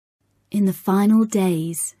In the final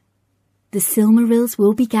days, the Silmarils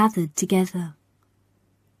will be gathered together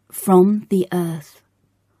from the earth,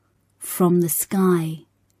 from the sky,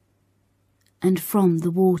 and from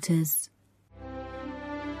the waters.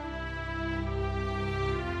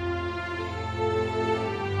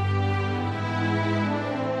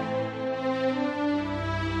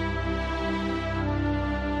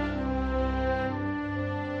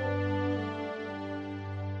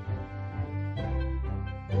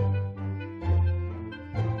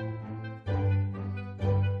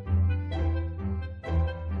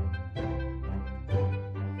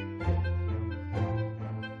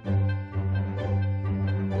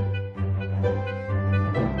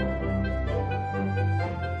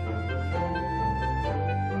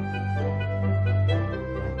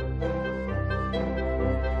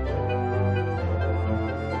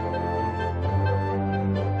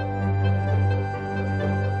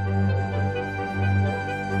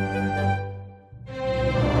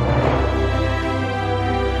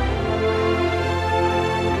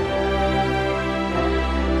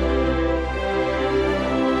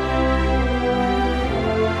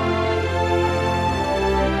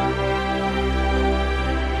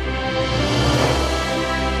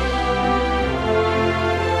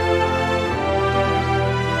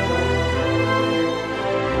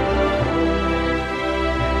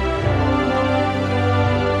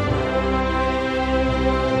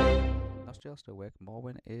 Still work.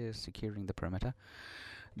 Morwen is securing the perimeter.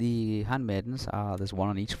 The handmaidens are, there's one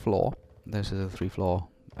on each floor. This is a 3-floor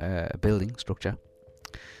building structure.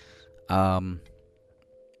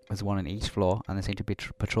 There's one on each floor, and they seem to be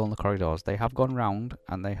patrolling the corridors. They have gone round,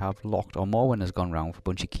 and they have locked, or Morwen has gone round for a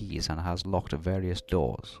bunch of keys, and has locked various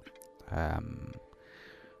doors. The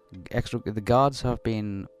guards have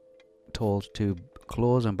been told to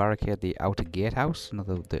close and barricade the outer gatehouse,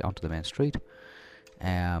 onto the main street.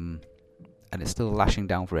 And it's still lashing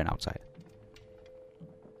down for rain outside.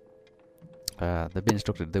 They've been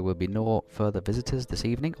instructed there will be no further visitors this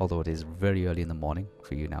evening, although it is very early in the morning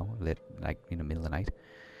for you now, middle of the night.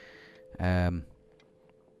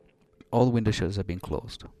 All the window shutters have been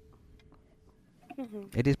closed.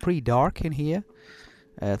 It is pretty dark in here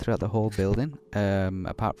throughout the whole building,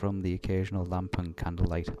 apart from the occasional lamp and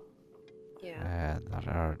candlelight that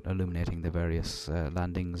are illuminating the various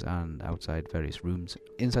landings and outside various rooms,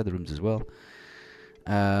 inside the rooms as well.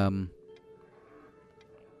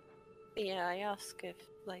 Yeah, I ask if,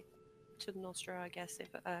 to Nostra, I guess, if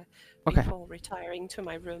Okay. before retiring to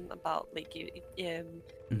my room, about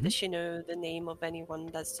does she know the name of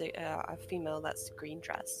anyone that's a female that's the green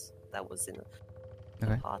dress that was in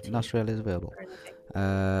the party? Nostra is available. Or anything?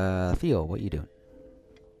 Theo, what are you doing?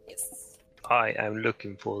 Yes. I am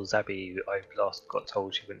looking for Zabby. I've last got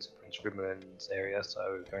told she went to Prince Rimmerman's area,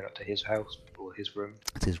 so going up to his house or his room.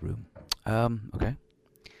 It's his room. Okay.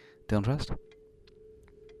 Don't trust?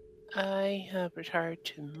 I have retired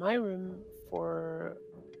to my room for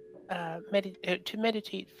to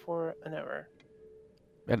meditate for an hour.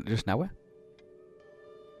 Just now?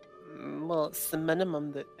 Well, it's the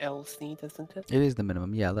minimum that elves need, isn't it? It is the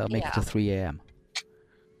minimum, yeah. That'll make it to 3 a.m.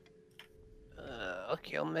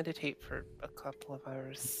 Okay, I'll meditate for a couple of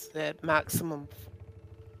hours. The maximum.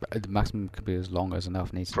 The maximum could be as long as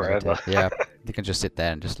enough needs to Forever. meditate. Yeah, you can just sit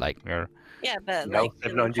there and just Yeah, but Now like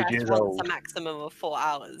 700 years wants old. a maximum of 4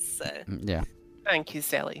 hours, so. yeah. Thank you,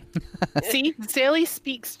 Sally. See, Sally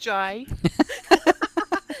speaks Jai.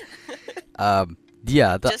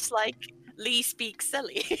 Yeah. Just like Lee speaks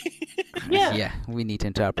Sally. Yeah. Yeah, we need to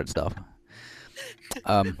interpret stuff.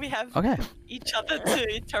 We have Okay. each other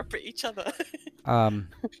to interpret each other.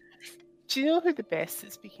 Do you know who the best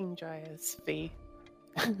at speaking Jai is? Faye.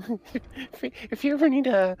 If you ever need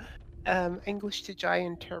a English to Jai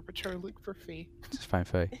interpreter, look for Faye. Just fine,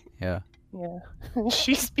 Faye. Yeah. Yeah,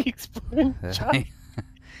 she speaks fluent Jai.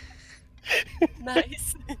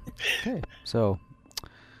 Nice. Okay, so,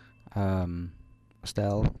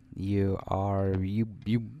 Estelle, you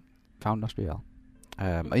found Nostriel.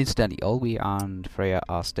 Incidentally, Olwe and Freya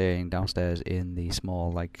are staying downstairs in the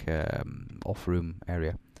small, off-room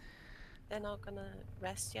area. They're not gonna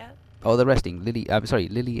rest yet? Oh, they're resting. Lily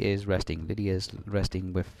is resting. Lily is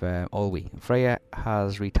resting with Olwe. Freya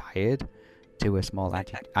has retired to a small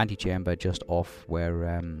antechamber just off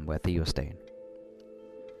where Theo's staying.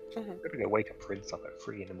 Maybe gonna wake up Prince up at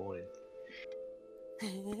 3 in the morning.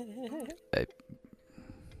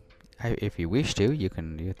 If you wish to, you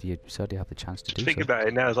can. You certainly have the chance to do Think so. about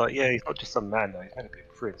it now, it's like, yeah, he's not just some man though, he's meant to be a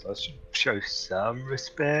prince. I should show some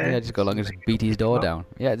respect. Yeah, just go along and just beat his door down.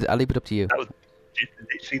 Yeah, I'll leave it up to you. That was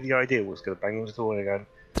literally the idea, was going to bang on the door and go,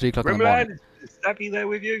 3 o'clock in the morning. Rimmerman, is Zabby there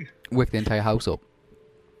with you? Wake the entire house up.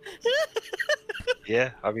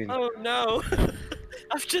 Yeah, I mean, Oh no!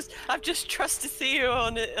 I've just trusted Theo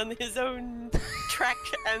on his own track,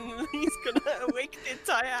 and he's gonna wake the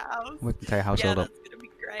entire house. Wake the entire household Yeah, up. that's gonna be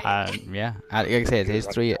great. Yeah, like I say, it is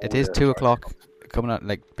Like 3. It is all 2 the o'clock. Coming out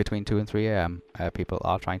like between 2 and 3 a.m. People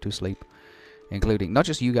are trying to sleep, including not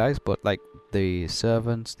just you guys, but like the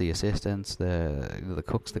servants, the assistants, the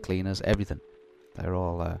cooks, the cleaners, everything. They're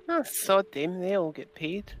all. Oh, sod them. They all get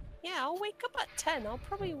paid. Yeah, I'll wake up at 10. I'll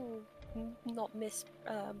probably not miss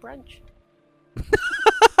brunch.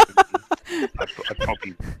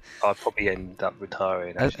 I'd probably end up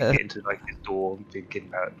retiring. Actually, get into like his door and thinking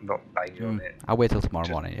about not banging on it. I'll wait till tomorrow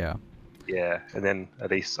morning. Yeah. Yeah, and then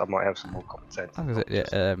at least I might have some more common sense. I was gonna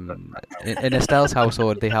say, in Estelle's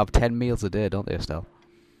household, they have 10 meals a day, don't they, Estelle?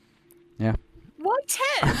 Yeah. Why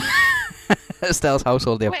 10? Estelle's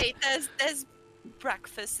household, they have. Wait, there's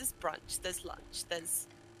breakfast, there's brunch, there's lunch, there's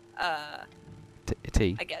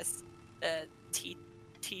Tea. I guess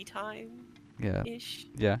tea time Yeah. ish.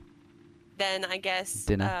 Yeah. Then I guess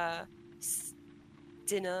Dinner.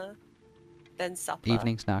 Dinner, then supper.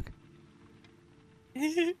 Evening snack.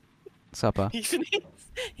 Supper.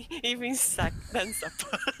 Evening snack, then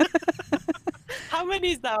supper. How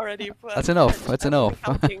many is that already? That's enough. That's enough.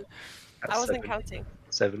 I wasn't counting.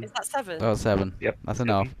 7. Is that 7? That was 7. Yep. That's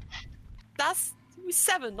enough. That's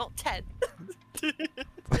 7, not 10.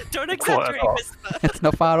 Don't Quarter exaggerate, off. Whisper. It's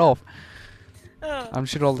not far off. Oh, I'm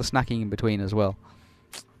sure all the snacking in between as well.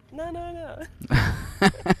 no.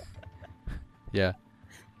 Yeah.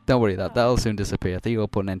 Don't worry, that'll soon disappear. Theo will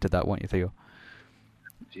put an end to that, won't you, Theo?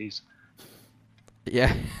 Jeez.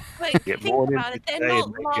 Yeah. Wait, Get think more than about it. They're today not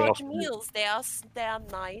and make it large afternoon. meals. They are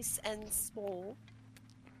nice and small.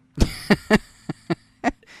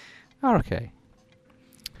 Okay.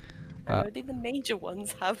 I think the major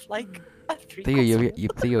ones have like a 3. Theo, you've got your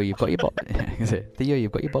Theo, you've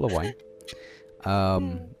got your bottle of wine.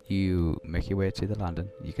 You make your way to the landing.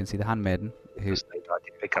 You can see the handmaiden. Who? Just like I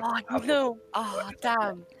did pick up the Oh apple. no! Oh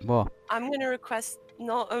damn! What? I'm gonna request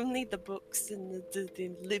not only the books and the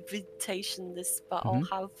invitation list, but I'll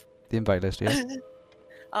have The invite list, yeah.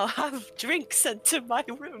 I'll have drinks sent to my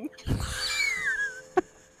room.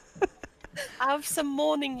 I have some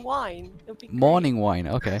morning wine. It'll be great. Morning wine.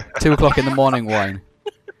 Okay. 2 o'clock in the morning wine.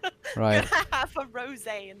 Right. I have a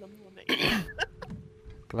rosé in the morning.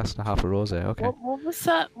 Glass and a half of rosé. Okay. What was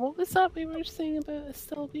that? What was that we were saying about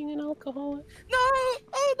Estelle being an alcoholic? No!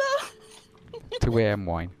 Oh no! 2 a.m.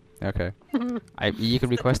 wine. Okay. You can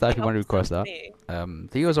request that if you want to request that. Me.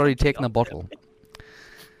 Theo's already taken a bottle.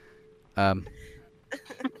 But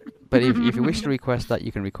if you wish to request that,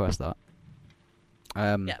 you can request that.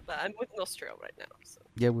 Yeah, but I'm with Nostriel right now. So.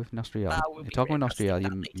 Yeah, with Nostriel. That would You're be talking with great. I'll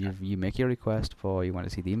Nostriel. see that later. You make your request for you want to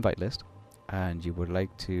see the invite list, and you would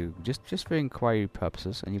like to just for inquiry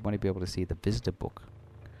purposes, and you want to be able to see the visitor book.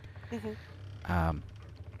 Mhm.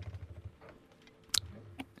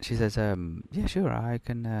 She says, yeah, sure, I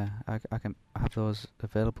can have those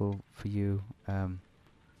available for you in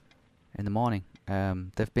the morning.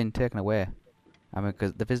 They've been taken away. I mean,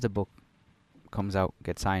 because the visitor book comes out,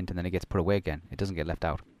 gets signed, and then it gets put away again. It doesn't get left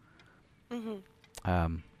out. Mhm.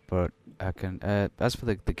 But I can. As for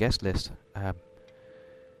the guest list,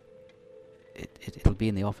 it'll be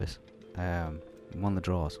in the office. One of the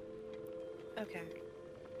drawers. Okay.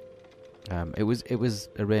 It was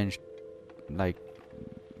arranged like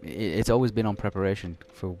it's always been on preparation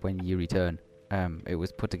for when you return. It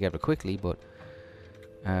was put together quickly, but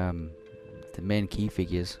the main key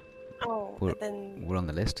figures Oh, were but then were on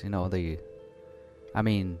the list. You know, I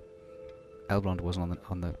mean, Elrond wasn't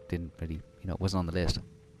on the didn't really, wasn't on the list.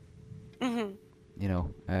 Mhm. You know,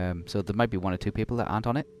 so there might be 1 or 2 people that aren't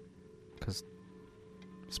on it, because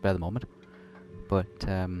spare the moment. But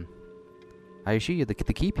I assure you, the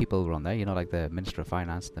key people were on there. You know, like the Minister of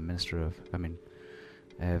Finance, the Minister of,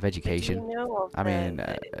 of Education. Do you know of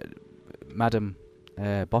Madam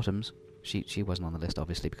Bottoms. She wasn't on the list,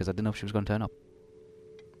 obviously, because I didn't know if she was going to turn up.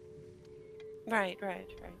 Right.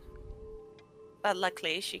 But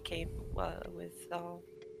luckily, she came with our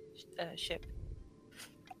ship.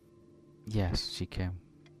 Yes, she came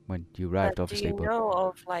when you arrived, But obviously. do you But know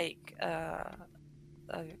of like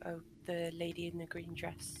the lady in the green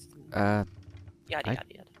dress? I Yada yada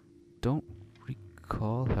yada. don't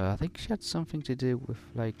recall her. I think she had something to do with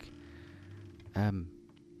like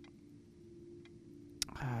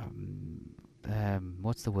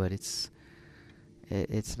what's the word? It's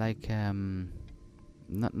like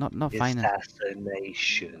not finance.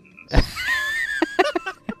 Assassinations.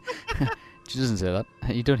 She doesn't say that.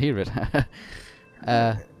 You don't hear it.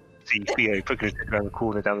 See Theo putting his head around the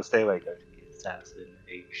corner down the stairway going,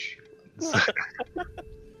 assassinations.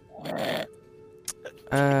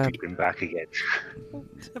 Keep him back again.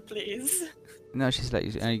 Please. No, she's like,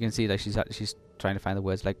 and you can see like she's trying to find the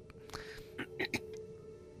words like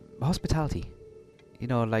hospitality, you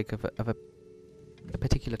know, like of a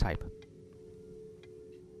particular type.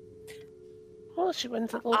 Well, she went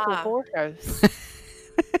to the local Ah. courthouse.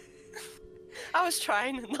 I was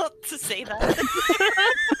trying not to say that.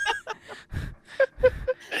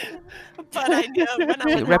 But I know when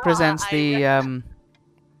I It represents the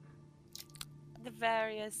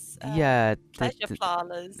various yeah, pleasure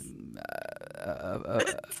parlors.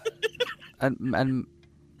 and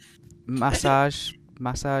massage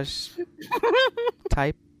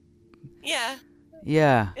type. Yeah.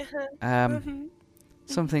 Yeah. Mhm.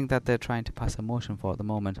 Something that they're trying to pass a motion for at the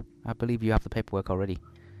moment. I believe you have the paperwork already.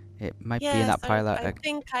 It might be in Yes, that pile. I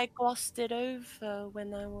think I glossed it over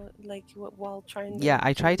when I was while trying to. Yeah,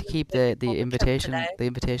 I tried to do keep the the trip invitation today.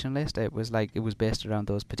 list. It was based around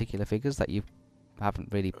those particular figures that you haven't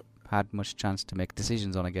really had much chance to make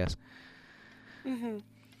decisions on, I guess. Mhm.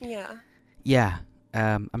 Yeah. Yeah.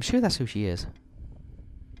 I'm sure that's who she is.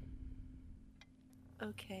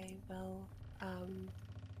 Okay. Well.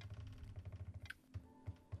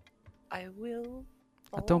 I will.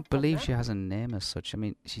 I follow don't up on believe that. she has a name as such. I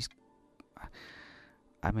mean,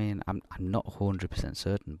 I'm not 100%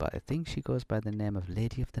 certain, but I think she goes by the name of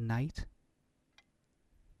Lady of the Night.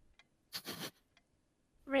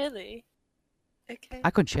 Really? Okay.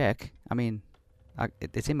 I could check. I mean,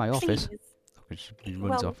 it's in my office. Please. She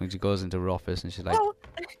runs off and she goes into her office and she's like, Oh.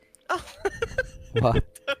 Oh. What?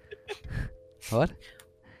 What?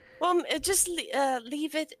 Well, just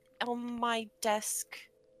leave it on my desk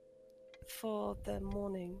for the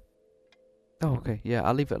morning. Oh, okay. Yeah,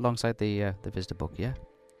 I'll leave it alongside the visitor book. Yeah.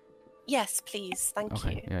 Yes, please. Thank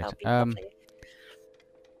Okay, you. right. That'll be lovely.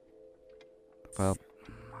 Well,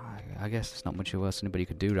 I guess there's not much else anybody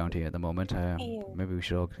could do around here at the moment. Yeah. Maybe we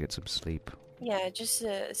should all get some sleep. Yeah, just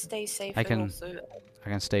stay safe I and can- also. I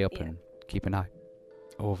can stay up Yeah. and keep an eye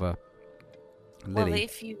over Well, Lily.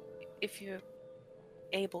 if you're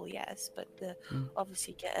able, yes, but Mm.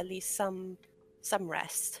 obviously get at least some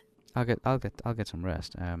rest. I'll get some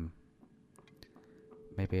rest.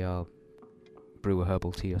 Maybe I'll brew a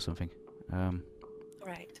herbal tea or something.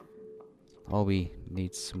 Right. Ollie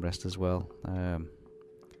needs some rest as well.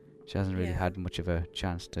 She hasn't really Yeah. had much of a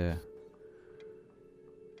chance to.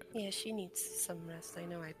 Yeah, she needs some rest. I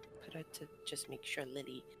know I put her to just make sure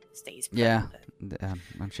Lily stays put. Yeah. but-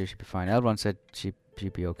 I'm sure she'll be fine. Elrond said she'd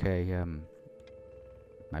be okay.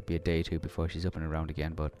 Might be a day or two before she's up and around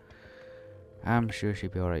again, but I'm sure she'll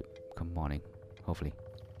be alright come morning. Hopefully.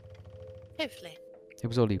 Hopefully. It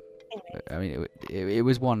was only. Anyway. I mean, it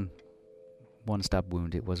was one stab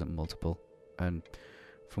wound. It wasn't multiple, and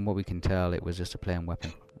from what we can tell, it was just a plain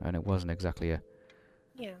weapon, and it wasn't exactly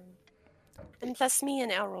Yeah. And plus, me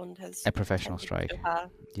and Elrond has a professional tended to strike. her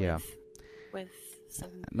Yeah. with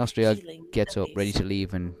some Nostria healing. gets at up, ready least. to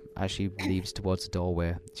leave, and as she leaves towards the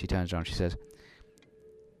doorway, she turns around. She says,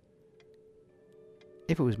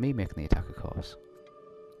 "If it was me making the attack, of course,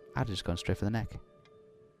 I'd have just gone straight for the neck."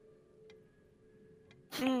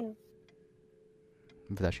 Mm.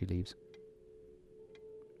 And for that, she leaves.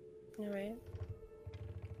 All right.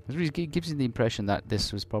 It really gives you the impression that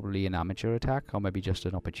this was probably an amateur attack, or maybe just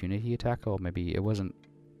an opportunity attack, or maybe it wasn't.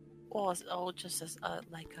 Or just as a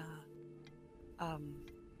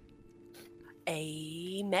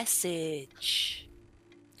message.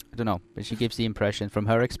 I don't know, but she gives the impression from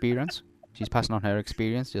her experience. She's passing on her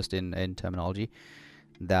experience, just in terminology,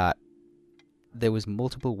 that there was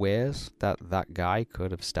multiple ways that guy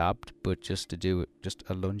could have stabbed, but just to do just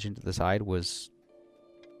a lunge into the side was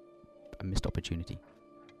a missed opportunity.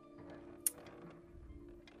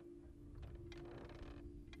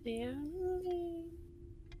 Yeah.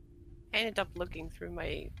 I ended up looking through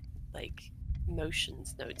my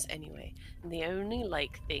motions notes anyway, and the only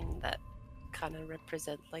thing that kind of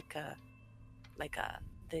represent the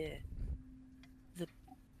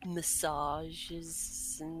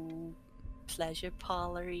massages and pleasure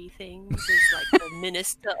parlory things is the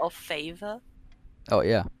Minister of Favor. Oh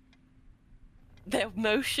yeah, Their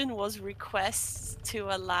motion was requests to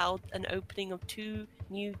allow an opening of 2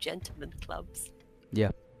 new gentlemen clubs. yeah.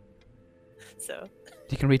 So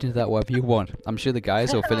You can read into that whatever you want. I'm sure the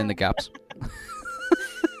guys will fill in the gaps,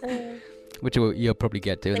 which you'll probably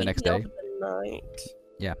get to the next day. Lady of the Night.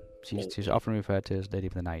 Yeah, she's often referred to as Lady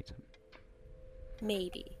of the Night.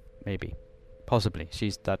 Maybe, possibly.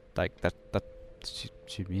 She's that. She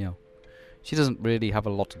she doesn't really have a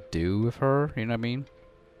lot to do with her. You know what I mean?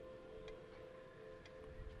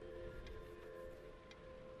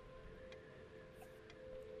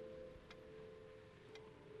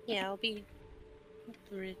 Yeah, I'll be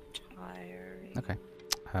Retiring. Okay.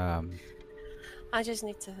 I just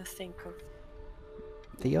need to think of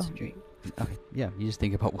Theo? what to drink. Okay, yeah, you just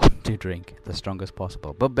think about what to drink, the strongest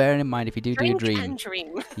possible. But bear in mind, if you do Drink dream, and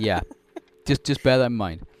dream. yeah, just bear that in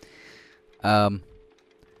mind.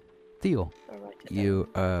 Theo, I'll write it you're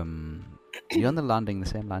down. on the landing, the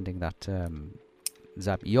same landing that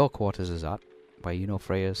your quarters is at, where you know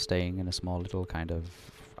Freya's staying in a small little kind of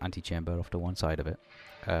antechamber off to one side of it,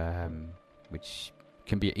 which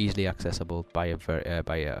can be easily accessible by a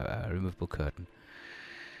removable curtain.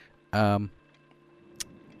 On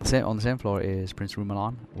the same floor is Prince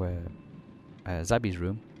Rumelan, where Zabby's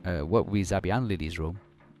room, what would be Zabby and Lily's room.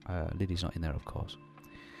 Lily's not in there, of course.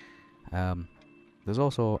 There's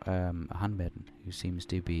also a handmaiden who seems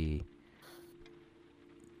to be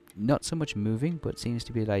not so much moving, but seems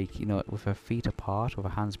to be like, with her feet apart, with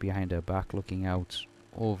her hands behind her back, looking out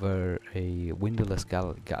over a windowless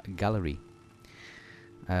gallery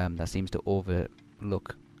that seems to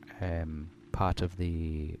overlook part of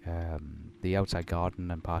the outside garden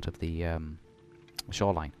and part of the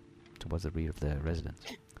shoreline towards the rear of the residence.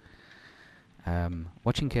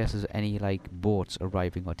 Watching in case there's any boats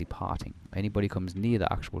arriving or departing. Anybody comes near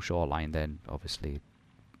the actual shoreline, then obviously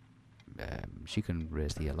she can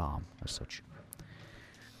raise the alarm as such.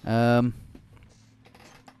 Right.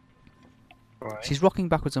 She's rocking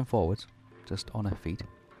backwards and forwards, just on her feet,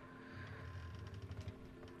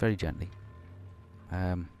 very gently.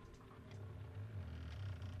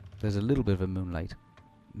 There's a little bit of a moonlight,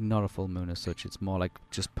 not a full moon as such. It's more like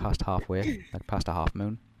just past halfway, like past a half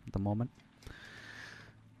moon at the moment.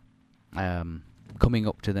 Coming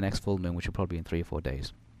up to the next full moon, which will probably be in 3 or 4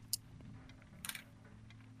 days.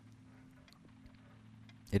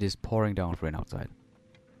 It is pouring down rain outside.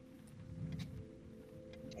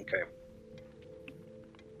 Okay.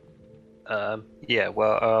 Yeah,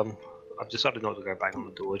 well, I've decided not to go bang on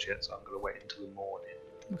the doors yet, so I'm going to wait until the morning.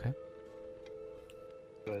 Okay.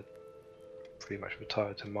 But pretty much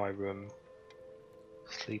retire to my room,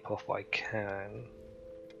 sleep off what I can.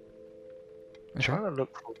 I'm trying to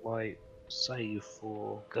look for my save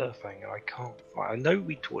for Gerfang, and I can't find. I know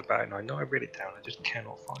we talked about it, and I know I read it down. I just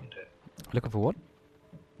cannot find it. Looking for what?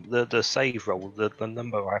 The save roll, the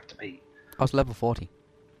number I have to beat. I was level 40.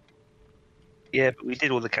 Yeah, but we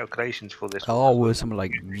did all the calculations for this. Oh, it was something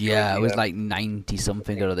like, it was like 90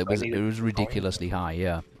 something or other. It I was ridiculously high,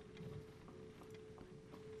 yeah.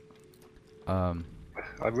 I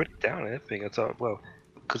wrote it down and everything. I thought, well,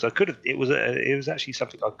 because I could have. It was actually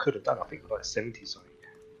something I could have done. I think like 70 something.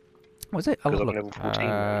 Was it? Because I'm level 14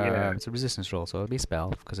 now, yeah. It's a resistance roll, so it'll be spell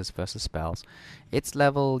because it's versus spells. It's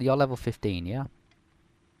you're level 15, yeah?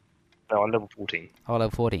 No, I'm level 14. Oh, level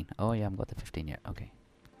 14. Oh, yeah, I haven't got the 15 yet. Okay.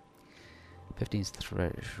 15's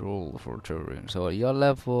threshold for Turin. So you're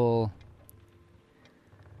level.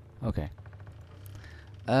 Okay.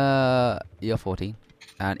 You're 14,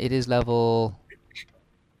 and it is level.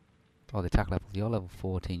 Oh, the attack level. You're level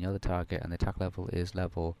 14. You're the target, and the attack level is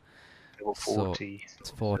level. Level 40. So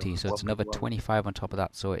it's 40. So it's another 25 on top of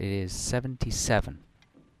that. So it is 77.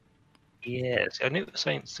 Yes, I knew it was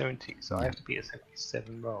saying 70, so I have to beat a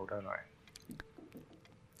 77 roll, don't I?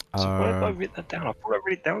 So where did I write that down? I thought I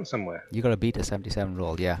wrote it down somewhere. You gotta beat a 77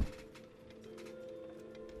 roll, yeah.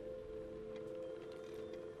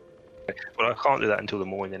 Well, I can't do that until the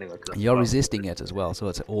morning anyway. You're resisting it as well, so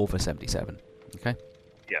it's over 77. Okay.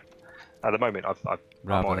 Yeah. At the moment,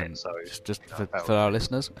 I'm on it, so just for our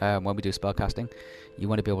listeners, when we do spell casting, you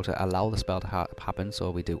want to be able to allow the spell to happen,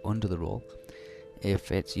 so we do under the roll.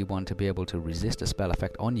 If you want to be able to resist a spell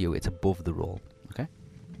effect on you, it's above the roll. Okay.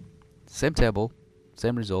 Same table.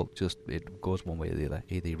 Same result, just it goes one way or the other.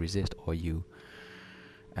 Either you resist or you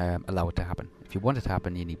allow it to happen. If you want it to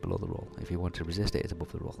happen, you need below the roll. If you want to resist it, it's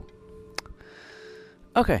above the roll.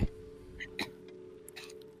 Okay.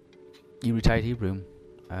 You retire to your room.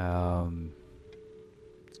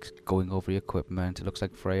 Going over your equipment. It looks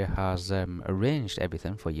like Freya has arranged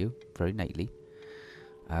everything for you very neatly.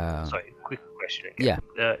 Sorry, quick question again.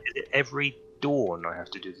 Yeah. Is it every dawn I have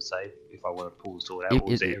to do the save if I want to pull the sword out,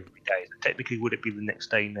 or is it every day? So technically, would it be the next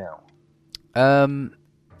day now?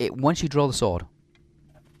 Once you draw the sword.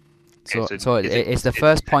 So it's the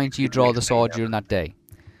first point you draw the sword during that day.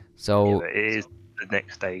 So it is the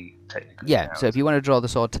next day technically. Yeah. Now, So if you want to draw the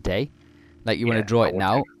sword today, like you want to draw it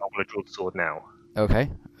now. I want to draw the sword now. Okay.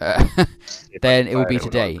 Then it will be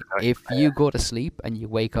today. If you go to sleep and you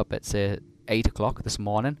wake up at say 8 o'clock this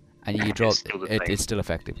morning and you draw it's still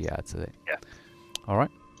effective. Yeah, that's it. Yeah. All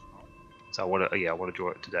right. So I want to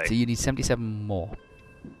draw it today. So you need 77 more.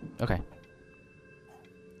 Okay.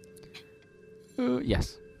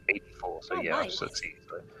 Yes. 84, so Oh, yeah, I've nice. succeeded.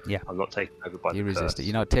 So Yeah. I'm not taken over by You the resist curse. it.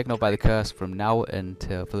 You're not taken up by the curse from now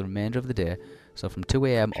until for the remainder of the day. So from 2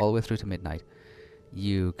 a.m. all the way through to midnight,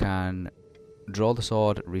 you can draw the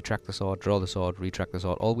sword, retract the sword, draw the sword, retract the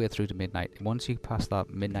sword, all the way through to midnight. Once you pass that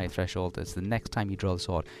midnight threshold, it's the next time you draw the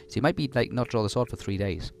sword. So you might be like not draw the sword for 3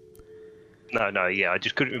 days. No, yeah, I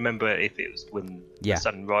just couldn't remember if it was when Yeah. the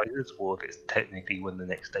sun rises or if it's technically when the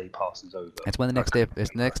next day passes over. It's when the next day.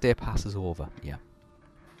 It's the next day passes over. Yeah.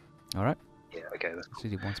 All right. Yeah, okay, that's So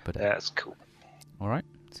cool. you do once per day. That's cool. All right.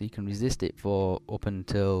 So you can resist it for up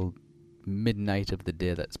until midnight of the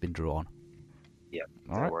day that's been drawn. Yeah,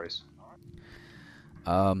 All no right. worries.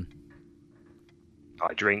 Um.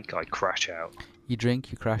 I drink, I crash out. You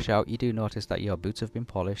drink, you crash out. You do notice that your boots have been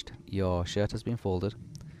polished, your shirt has been folded,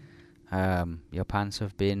 your pants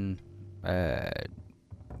have been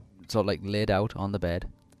sort of like laid out on the bed.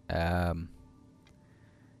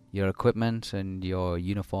 Your equipment and your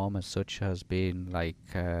uniform as such has been like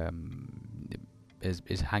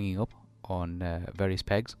is hanging up on various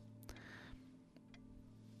pegs.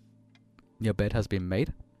 Your bed has been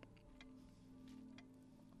made.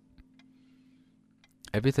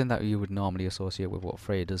 Everything that you would normally associate with what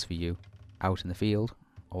Freya does for you out in the field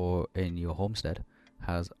or in your homestead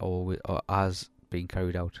has been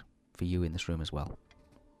carried out for you in this room as well.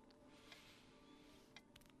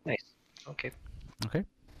 Nice. Okay. Okay.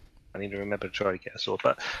 I need to remember to try to get a sword,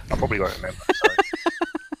 but I probably won't remember. So.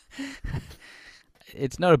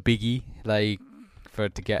 It's not a biggie, like, for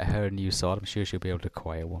to get her a new sword. I'm sure she'll be able to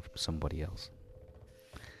acquire one from somebody else.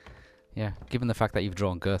 Yeah, given the fact that you've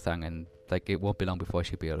drawn Gerthang and like it won't be long before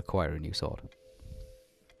she'll be able to acquire a new sword.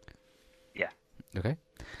 Yeah. Okay.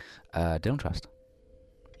 Dylan Trust.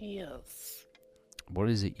 Yes. What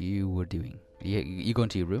is it you were doing? You go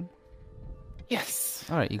into your room? Yes.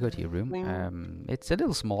 Alright, you go to your room. It's a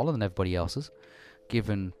little smaller than everybody else's,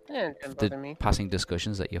 given Yeah, don't the bother me. passing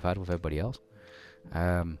discussions that you've had with everybody else.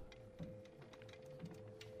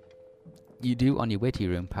 You do, on your way to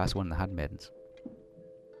your room, pass one of the handmaidens.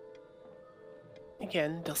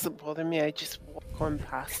 Again, doesn't bother me. I just walk on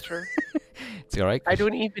past her. It's alright. I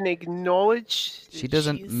don't even acknowledge. She that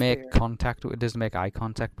doesn't she's make there. contact. Doesn't make eye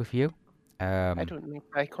contact with you. I don't make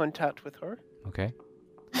eye contact with her. Okay.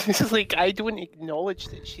 It's like I don't acknowledge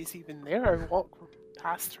that she's even there. I walk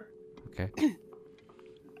past her. Okay.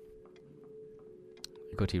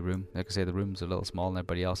 You go to your room. Like I say, the room's a little smaller than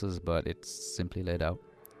everybody else's, but it's simply laid out.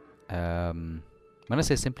 When I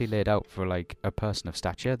say simply laid out for like a person of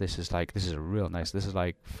stature, this is a real nice. This is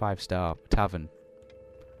like 5-star tavern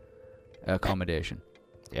accommodation.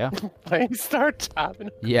 Yeah. 5-star tavern.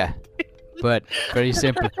 Yeah. But very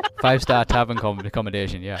simple 5-star tavern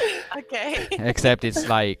accommodation. Yeah. Okay. Except it's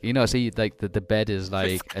like see like the bed is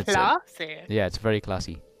like It's classy. yeah, it's very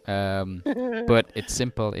classy. But it's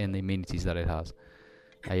simple in the amenities that it has.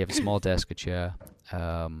 You have a small desk, a chair,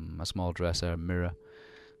 a small dresser, a mirror,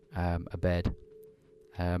 a bed,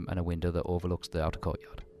 and a window that overlooks the outer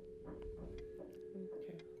courtyard.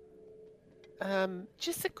 Okay.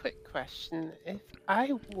 Just a quick question. If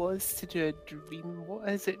I was to do a dream, what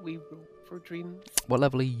is it we roll for dreams? What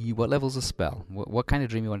level are you? What level's a spell? What kind of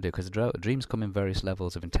dream you want to do? Because dreams come in various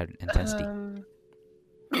levels of intensity.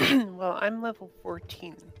 Well, I'm level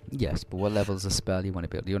 14. Yes, but what level's a spell you want to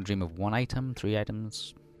build? Do you want to dream of 1 item, 3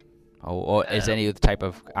 items? Or is any other type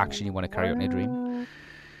of action you want to carry out in a dream?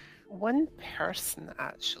 One person,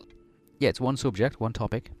 actually. Yeah, it's 1 subject, 1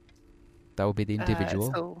 topic. That would be the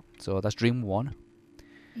individual. So that's dream 1.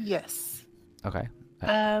 Yes. Okay.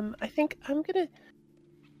 I think I'm gonna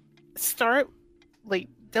start, like,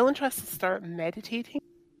 Dylan tries to start meditating,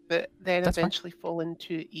 but then That's fine. eventually fall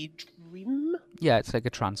into a dream, Yeah, it's like a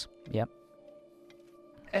trance. Yep.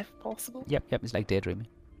 if possible. Yep. It's like daydreaming.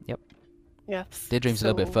 Yes. Daydream's a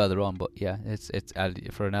little bit So further on, but yeah, it's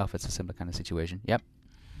for an elf, it's a similar kind of situation. Yep.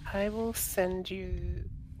 I will send you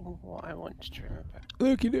what I want to dream about.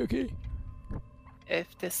 Okie dokie.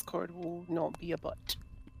 If Discord will not be a butt.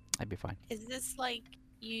 I'd be fine. Is this like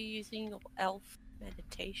you using your elf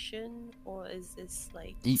meditation, or is this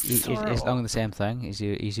like It's along the same thing. He's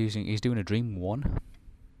doing a dream 1.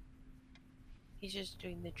 he's just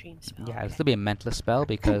doing the dream spell? Yeah, okay. it'll still be a mentalist spell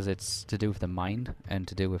because it's to do with the mind and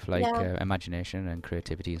to do with like Yeah. imagination and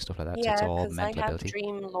creativity and stuff like that. So Yeah, it's all because I mental have ability.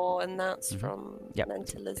 dream law, and that's Mhm. from Yep.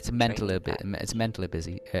 mentalism. It's a mental training ability. pack. It's mentally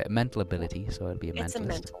busy. Mental ability. So it'll be a It's a mentalist.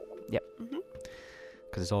 mental one. Yep. hmm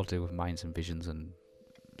Because it's all to do with minds and visions and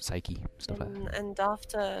psyche stuff like that. And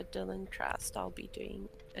after Dylan Trust, I'll be doing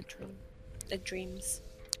a dreams.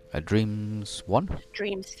 Dreams 1.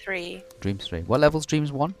 Dreams 3. Dreams 3. What level's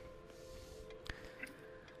Dreams 1?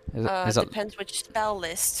 Is that Depends which spell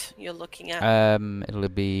list you're looking at. it'll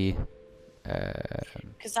be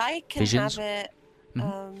Because I can visions? have it.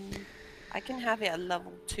 Mhm. I can have it at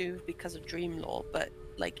level 2 because of Dream Law, but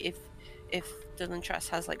like if Dylan Trask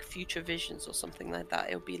has like future visions or something like that,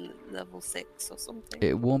 it'll be level 6 or something.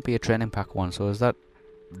 It won't be a training pack one. So is that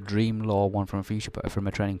Dream Law one from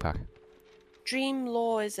a training pack? Dream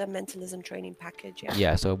Law is a mentalism training package. Yeah.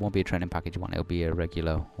 Yeah, so it won't be a training package one. It'll be a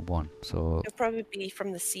regular one. So It'll probably be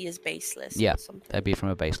from the Seer's base list. yeah, or something. it'll be from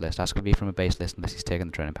a base list. That's gonna be from a base list unless he's taking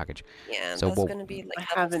the training package. Yeah, So that's what- going to be like I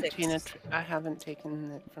level haven't 6.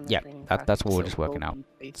 taken it from the Yeah, training that's pack, what we're so just it will working out. be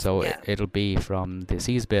based- So Yeah. it'll be from the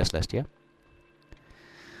C's base list, yeah.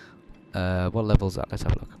 What level's that? Let's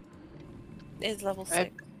have a look. It's level I-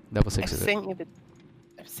 6. Level I've 6 is it?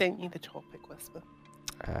 I've sent you the topic, Whisper.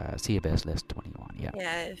 C base list 21. Yeah,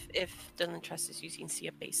 Yeah, if Dylan Trask is using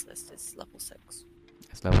Seer base list, it's level 6.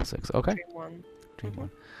 it's level 6. Okay, Dream 1. Dream Mhm.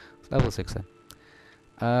 one. It's level 6 then.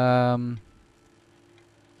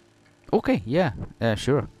 Okay, yeah,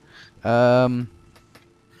 sure. That's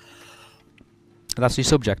your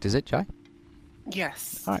subject, is it, Jai?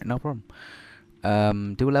 Yes. All right, no problem.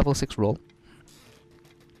 Do a level 6 roll.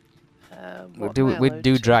 We'll What am I allowed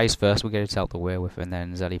do to? dries first. We'll get it out the way with, and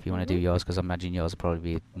then Zelly, if you want to do Mhm. yours, because I imagine yours will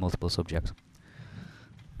probably be multiple subjects.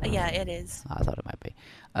 Yeah, it is. I thought it might be.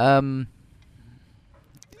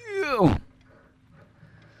 Ew.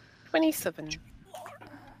 27.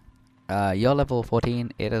 You're level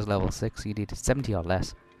 14. It is level 6. You need 70 or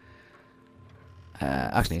less.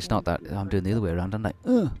 Actually, it's not that. I'm doing the other way around, aren't I?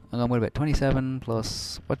 I'm going to about 27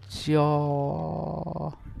 plus. What's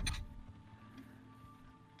your?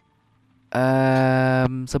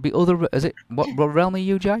 So be other. Is it what realm are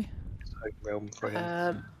you, Jai? So realm for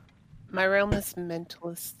him. My realm is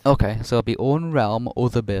mentalist. Okay, so it'll be own realm,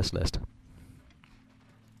 other base list.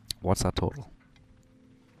 What's that total?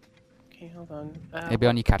 Okay, hold on. It'll be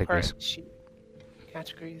on your categories. part sheet.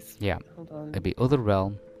 Categories. Yeah, Hold on. it'll be other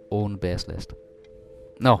realm, own base list.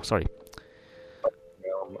 No, sorry.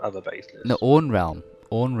 Realm, other base list. No, own realm,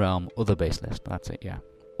 other base list. That's it. Yeah,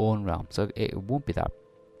 own realm. So it won't be that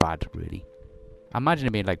bad, really. I imagine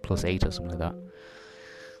it being like +8 or something like that.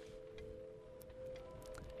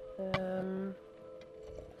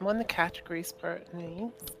 I'm on the categories part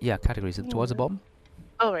now. Yeah, categories towards the bottom.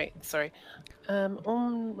 Oh, right, sorry.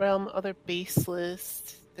 Own realm, other base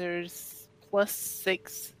list. There's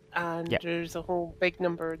 +6, and Yep. there's a whole big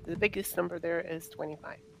number. The biggest number there is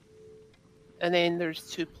 25. And then there's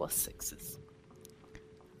 2 +6s.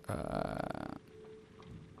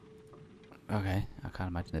 Okay, I can't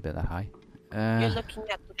imagine it being that high. You're looking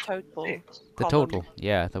at the total. Six. The column. total,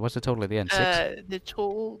 yeah. What's the total at the end? 6 The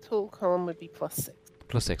total column would be +6.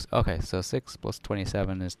 plus 6. Okay, so 6 plus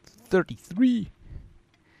 27 is 33.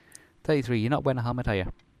 33. You're not wearing a helmet, are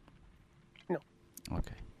you? No.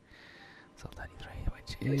 Okay. So 33,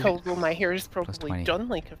 which is Total, my hair is 20. probably done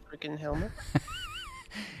like a friggin' helmet.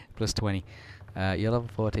 plus 20. You're level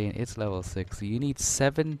 14. It's level 6. So you need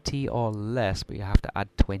 70 or less, but you have to add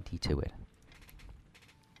 20 to it.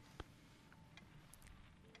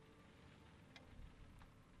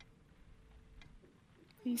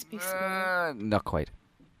 Please be smart. Not quite.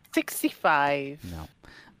 65.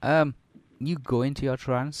 No. You go into your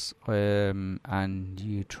trance, and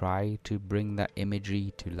you try to bring that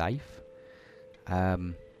imagery to life.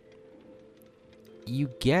 You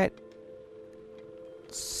get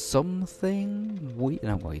something weird.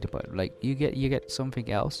 Not weird, but like you get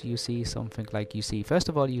something else. You see something like first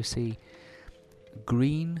of all you see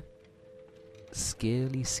green,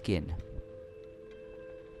 scaly skin.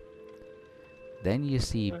 Then you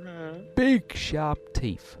see big sharp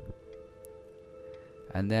teeth.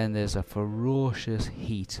 And then there's a ferocious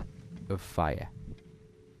heat of fire.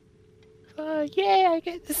 Oh, yeah, I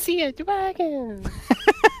get to see a dragon.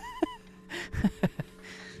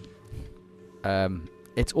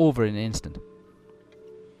 It's over in an instant.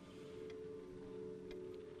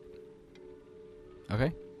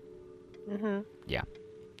 Okay? Yeah.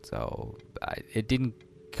 So it didn't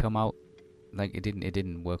come out like it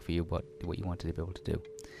didn't work for you what you wanted to be able to do.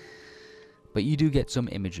 But you do get some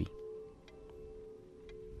imagery.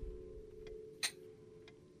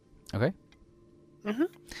 Okay?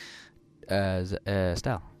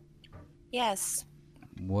 Stal, Yes.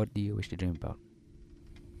 what do you wish to dream about?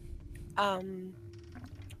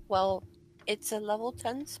 Well, it's a level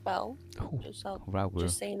 10 spell. Oh, Just, right,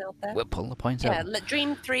 just saying out there. we're pulling the points Yeah, out.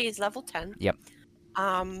 Dream 3 is level 10. Yep.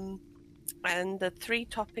 And the 3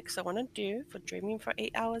 topics I want to do for dreaming for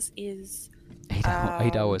 8 hours is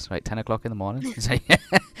 8 hours, right? 10 o'clock in the morning.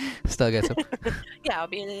 Still gets up. yeah, I'll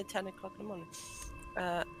be in at 10 o'clock in the morning.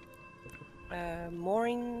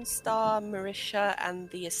 Morningstar, Marisha, and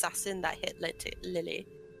the assassin that hit Lily.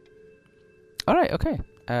 All right. Okay.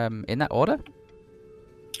 In that order.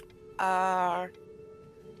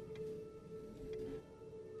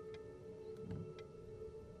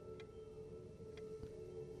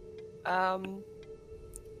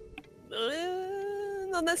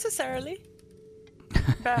 Not necessarily.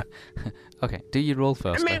 But Okay. Do you roll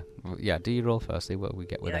first? I mean- Yeah. Do you roll first? See what we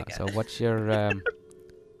get with Yeah, that. I So get it. what's your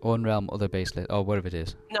own realm other base list or whatever it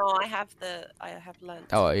is? No, I have learned.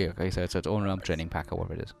 Oh, yeah, okay. So it's its own realm training pack or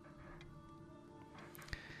whatever it is.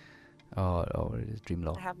 Oh, it is Dream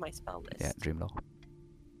Law. I have my spell list. Yeah, Dream Law.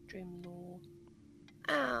 Dream Law.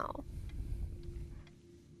 Ow.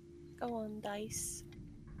 Go on, dice.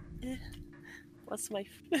 What's my...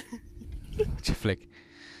 What's your flick?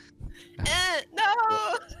 No!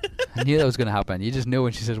 I knew that was going to happen. You just know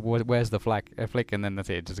when she says, "Where's the flick?" And then that's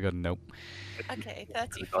it. Just go, nope. Okay,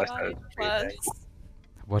 35 don't plus...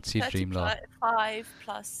 What's your Dream Law? 35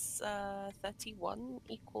 plus 31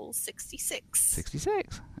 equals 66.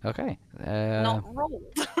 66. Okay. Not rolled.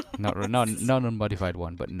 not unmodified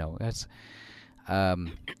one, but no. That's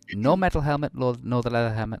no metal helmet, no the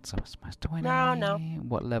leather helmet. So it's minus 20. No.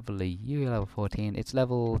 What level are you? You're level 14. It's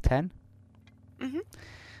level 10. Mhm.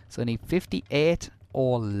 So you need 58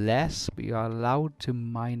 or less, but you're allowed to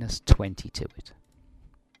minus 20 to it.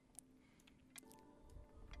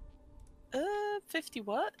 50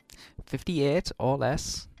 what? 58 or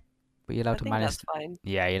less, but you're allowed I to think minus. that's fine.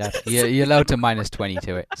 Yeah, you're allowed to minus 20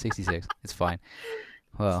 to it. 66. It's fine.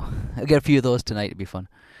 Well, I'll get a few of those tonight. It'll be fun.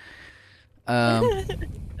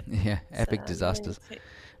 Yeah, epic disasters.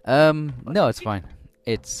 No, it's fine.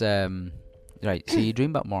 It's right. So you dream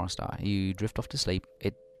about Morningstar. You drift off to sleep.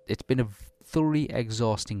 It's been a thoroughly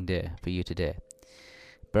exhausting day for you today.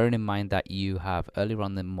 Bearing in mind that you have earlier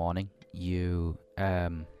on in the morning, you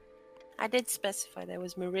I did specify there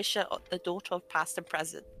was Marisha, the daughter of past and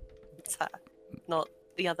present. It's her, not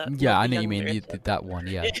the other. yeah, not I the know you young mean you Marisha. did that one.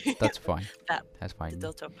 Yeah, that's fine. That- That's The fine.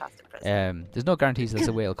 daughter of past and present. There's no guarantees that's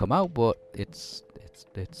the way it'll come out, but it's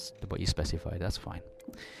what you specify. That's fine.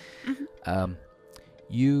 Mhm.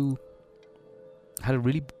 You had a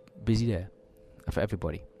really busy day for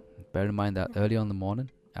everybody. Bear in mind that early on in the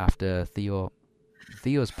morning, after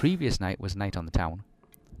Theo's previous night was night on the town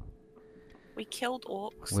We killed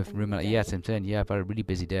orcs. with in the Rumor. day. Yes, I'm saying you have had a really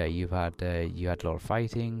busy day. You had a lot of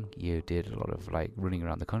fighting. You did a lot of like running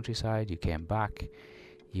around the countryside. You came back.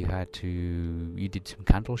 You did some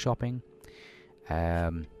candle shopping.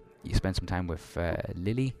 You spent some time with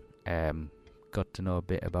Lily. Got to know a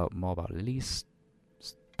bit more about Lily's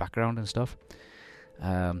background and stuff.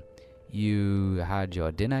 You had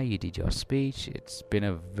your dinner. You did your speech. It's been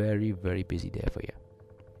a very, very busy day for you.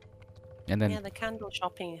 And then Yeah, the candle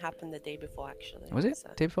shopping happened the day before, actually. was it so-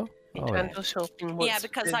 day before? Yeah. Oh, yeah. Candle shopping. Yeah, what's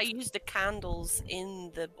because with- I used the candles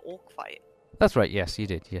in the orc fight. That's right. Yes, you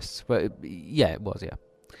did. Yes, but yeah, it was. Yeah,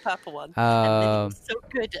 Purple one. And Lily um, was so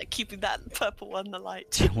good at keeping that purple one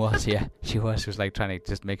alight. she was. Yeah, she was. She was like trying to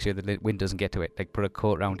just make sure the wind doesn't get to it. Like put a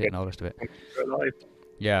coat around it and all the rest of it. You're alive.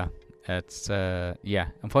 Yeah, it's yeah.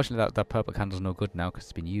 Unfortunately, that purple candle's no good now because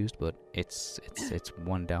it's been used, but it's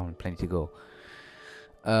one down, plenty to go.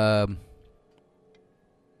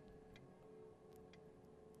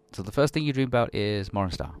 So the first thing you dream about is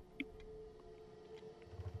Morningstar.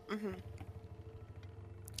 Hmm.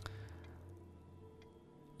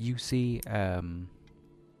 You see, again,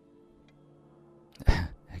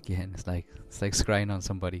 it's like scrying on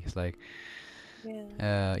somebody. It's like,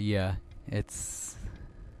 Yeah. yeah, it's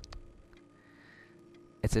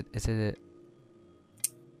a.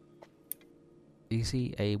 You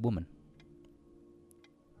see a woman.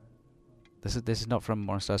 This is not from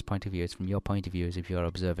Morningstar's point of view. It's from your point of view, as if you're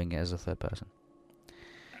observing it as a third person.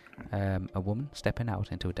 A woman stepping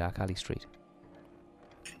out into a dark alley street.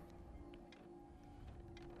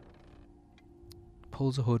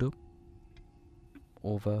 Pulls a hood up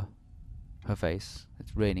over her face.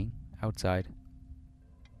 It's raining outside.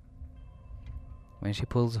 When she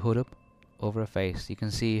pulls the hood up over her face, you can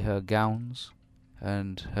see her gowns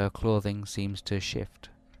and her clothing seems to shift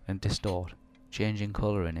and distort, changing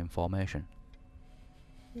colour and in formation.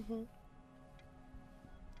 Hmm.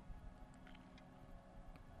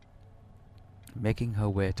 Making her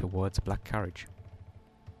way towards a black carriage.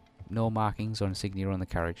 No markings or insignia on the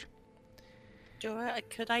carriage.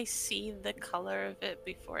 Could I see the color of it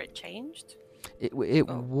before it changed? It Oh, like-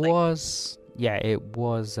 was it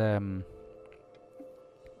was a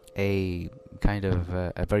kind of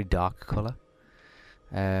a very dark color,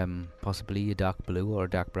 possibly a dark blue or a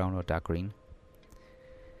dark brown or dark green.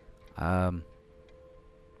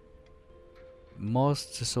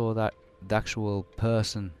 Most so that the actual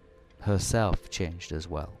person herself changed as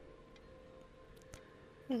well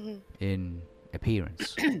in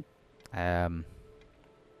appearance. When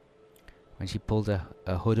she pulled a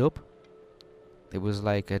hood up, it was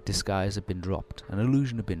like a disguise had been dropped, an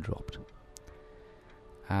illusion had been dropped,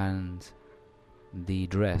 and the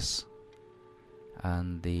dress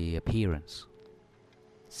and the appearance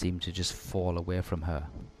seemed to just fall away from her,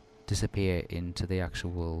 disappear into the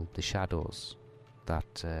shadows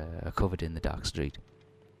that are covered in the dark street,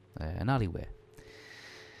 an alleyway.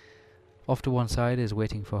 Off to one side is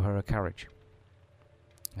waiting for her a carriage,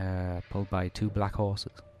 pulled by 2 black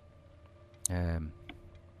horses.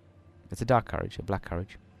 It's a dark carriage, a black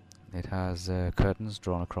carriage. It has curtains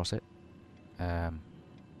drawn across it,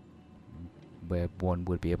 where one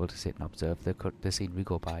would be able to sit and observe the scenery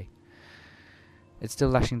go by. It's still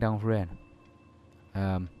lashing down with rain.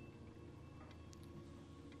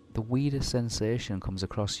 The weirdest sensation comes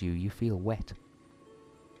across you. You feel wet.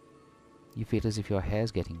 You feel as if your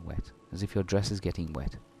hair's getting wet, as if your dress is getting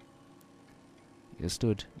wet. You're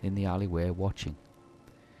stood in the alleyway watching.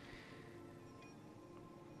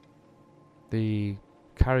 The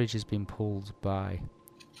carriage has been pulled by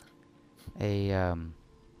a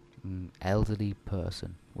elderly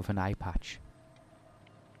person with an eye patch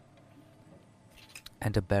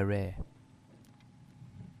and a beret,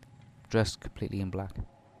 dressed completely in black.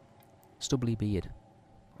 Stubbly beard,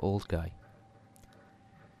 old guy.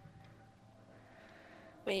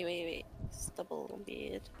 Wait. Stubble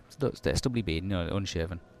beard. Stubbly beard, no,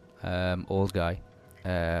 unshaven. Old guy.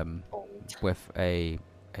 Old. With a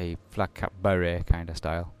flat cap beret kind of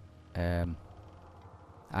style.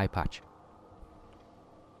 Eye patch.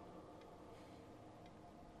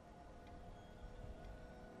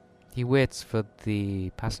 He waits for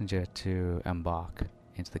the passenger to embark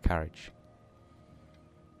into the carriage.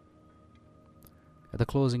 At the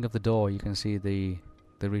closing of the door, you can see the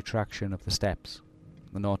retraction of the steps.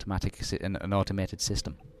 An automated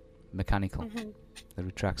system, mechanical, that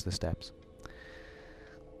retracts the steps.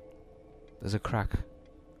 There's a crack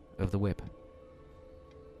of the whip,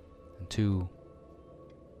 and 2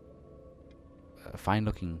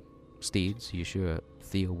 fine-looking steeds. You sure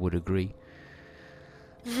Theo would agree?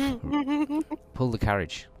 Pull the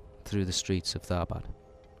carriage through the streets of Tharbad.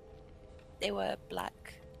 They were black.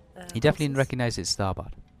 He definitely didn't horses. recognise it's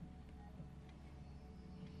Tharbad.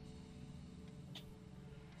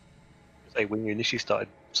 Say, when you initially started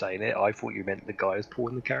saying it, I thought you meant the guy was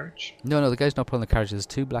pulling the carriage. No, the guy's not pulling the carriage. There's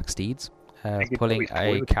 2 black steeds Thinking pulling he's a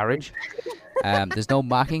pulling the carriage. There's no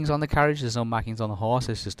markings on the carriage. There's no markings on the horse.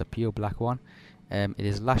 It's just a pure black one. It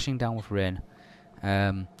is lashing down with rain.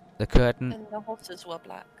 The curtain. And the horses were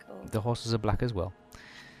black. Or... The horses are black as well.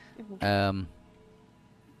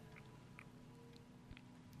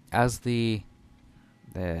 As the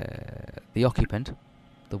occupant,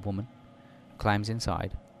 the woman, climbs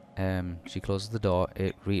inside, she closes the door.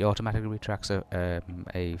 It automatically retracts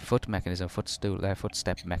a foot mechanism,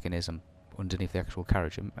 footstep mechanism underneath the actual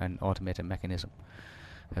carriage, an automated mechanism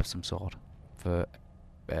of some sort for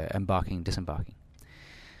embarking, disembarking.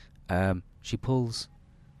 She pulls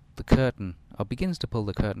the curtain, or begins to pull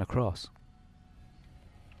the curtain across.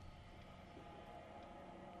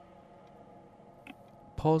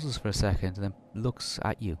 Pauses for a second and then looks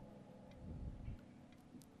at you.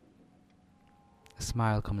 A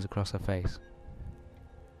smile comes across her face.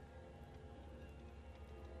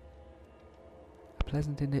 A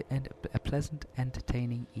pleasant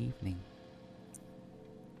entertaining evening.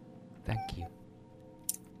 Thank you.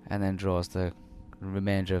 And then draws the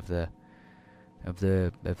remainder of the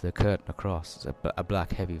curtain across. It's a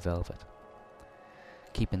black heavy velvet,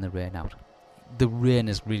 keeping the rain out. The rain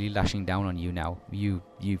is really lashing down on you now. You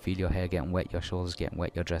feel your hair getting wet, your shoulders getting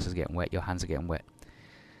wet, your dress is getting wet, your hands are getting wet.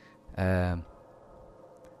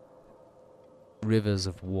 Rivers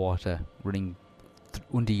of water running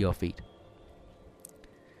under your feet.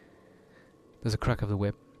 There's a crack of the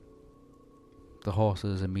whip. The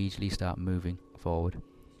horses immediately start moving forward.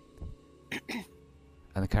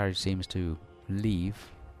 And the carriage seems to leave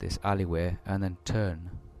this alleyway and then turn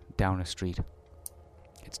down a street.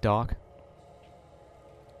 It's dark.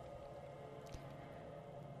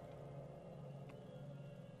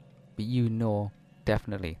 But you know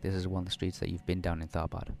definitely this is one of the streets that you've been down in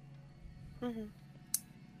Tharbad.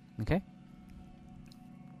 Okay?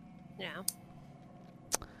 Yeah.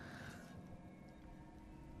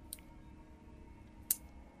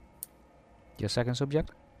 Your second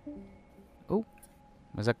subject? Oh,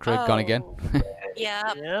 is that Craig gone again?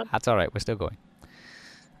 Yeah. Yeah. That's alright, we're still going.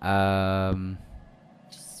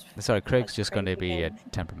 Sorry, Craig's just going to be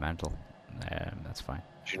temperamental. That's fine.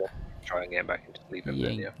 Do you know, try and get back into sleep and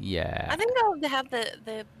then, yeah. Yeah. I think they have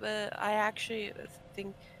the I actually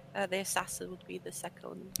think the assassin would be the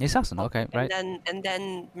second. The assassin, op, okay, right. And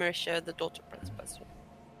then Marisha, the daughter princess.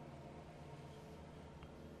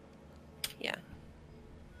 Yeah.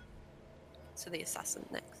 So the assassin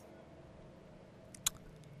next.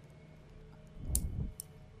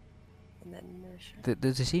 And then Marisha.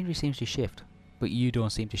 The scenery seems to shift, but you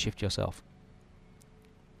don't seem to shift yourself.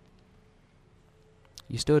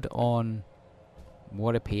 You stood on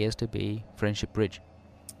what appears to be Friendship Bridge.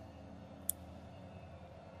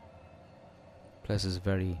 Place is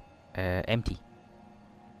very empty.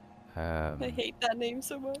 I hate that name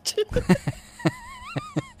so much.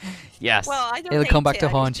 Yes. Well, I don't It'll come hate back to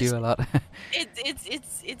it, haunt you a lot.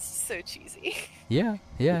 It's so cheesy. Yeah.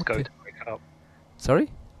 Go to break up.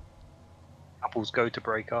 Sorry? Couples go to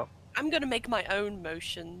break up. I'm gonna make my own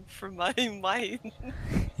motion for my You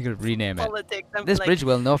could rename it. politics. I'm This like, bridge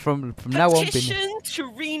will know from now on. petition to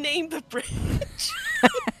rename the bridge.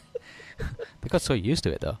 They got so used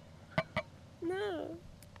to it though. No.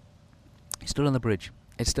 You're still on the bridge.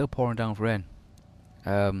 It's still pouring down rain.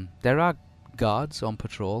 There are guards on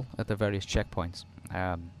patrol at the various checkpoints.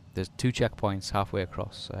 There's 2 checkpoints halfway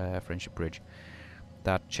across Friendship Bridge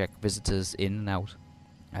that check visitors in and out,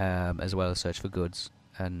 as well as search for goods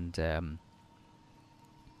and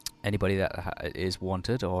anybody that is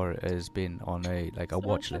wanted or has been on a watch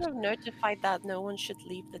Someone list. should have notified that no one should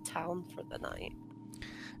leave the town for the night.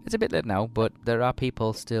 It's a bit late now, but there are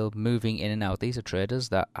people still moving in and out. These are traders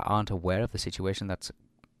that aren't aware of the situation that's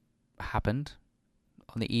happened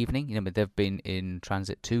on the evening. You know, but they've been in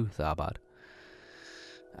transit to Tharbad.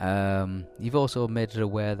 You've also made it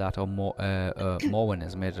aware that, or Morwen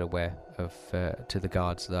has made it aware of to the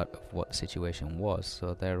guards of what the situation was.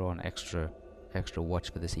 So they're on extra watch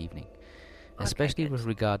for this evening, especially with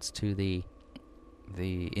regards to the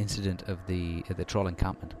incident of the troll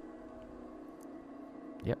encampment.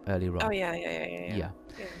 Yep, earlier on. Oh yeah.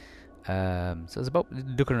 So it's about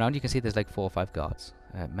looking around. You can see there's like 4 or 5 guards.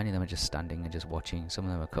 Many of them are just standing and just watching.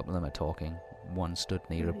 A couple of them are talking. One stood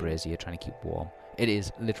near a brazier trying to keep warm. It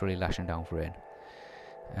is literally lashing down for rain.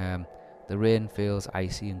 The rain feels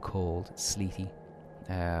icy and cold. It's sleety.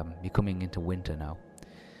 You're coming into winter now.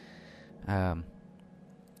 And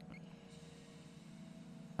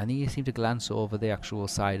then you seem to glance over the actual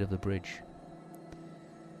side of the bridge.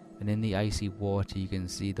 And in the icy water you can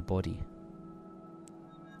see the body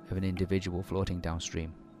of an individual floating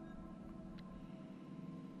downstream.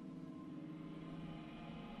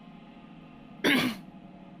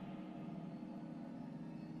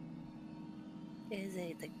 Is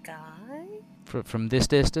it the guy? From this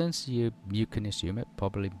distance, you can assume it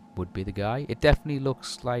probably would be the guy. It definitely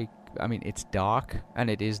looks like, I mean, it's dark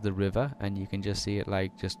and it is the river, and you can just see it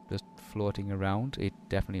like just floating around. It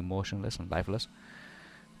definitely motionless and lifeless,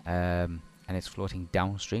 and it's floating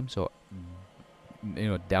downstream. So,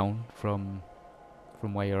 down from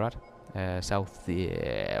where you're at,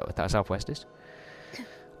 southwestist.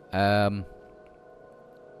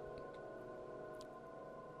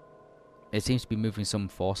 It seems to be moving some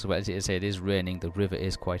force. Well, as I say, it is raining. The river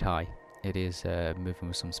is quite high. It is moving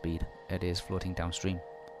with some speed. It is floating downstream.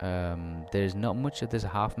 There's not much. There's a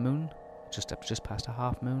half moon, just past a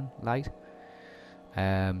half moon light.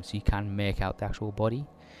 So you can make out the actual body.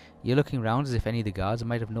 You're looking around as if any of the guards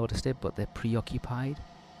might have noticed it, but they're preoccupied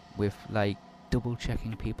with double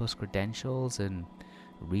checking people's credentials and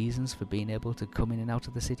reasons for being able to come in and out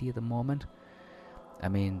of the city at the moment. I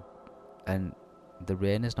mean, and the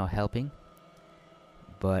rain is not helping.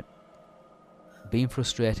 But being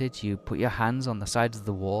frustrated, you put your hands on the sides of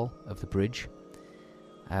the wall of the bridge.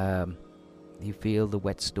 You feel the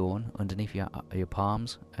wet stone underneath your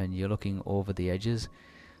palms, and you're looking over the edges,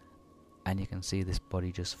 and you can see this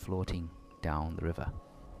body just floating down the river.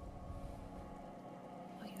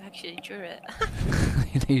 Oh, you actually drew it.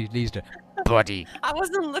 These body. I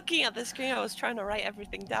wasn't looking at the screen. I was trying to write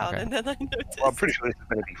everything down, and then I noticed. Well, I'm pretty sure this is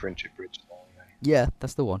going to be Friendship Bridge. Yeah,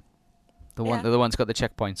 that's the one. The Yeah. one that's got the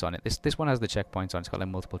checkpoints on it. This one has the checkpoints on. It's got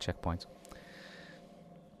multiple checkpoints.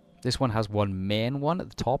 This one has one main one at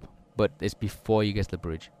the top, but it's before you get to the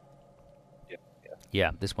bridge.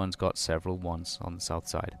 Yeah, this one's got several ones on the south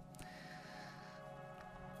side.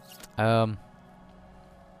 Yeah,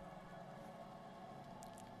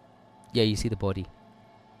 you see the body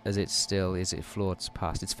as it floats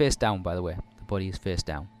past. It's face down, by the way. The body is face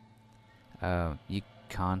down. You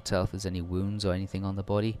can't tell if there's any wounds or anything on the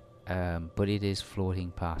body, but it is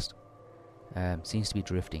floating past. Seems to be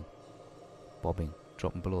drifting, bobbing,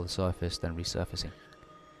 dropping below the surface, then resurfacing.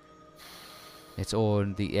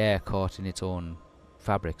 The air caught in its own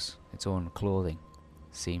fabrics, its own clothing,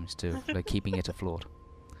 seems to like keeping it afloat.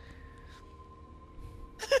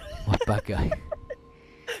 What bad guy?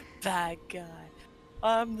 Bad guy.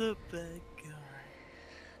 I'm the bad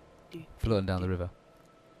guy. Floating down the river.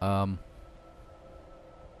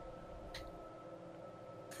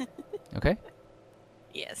 Okay.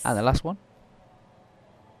 Yes. And the last one.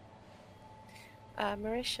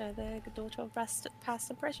 Marisha, the daughter of past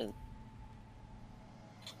and present.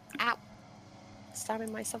 Ow!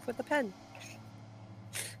 Stabbing myself with a pen.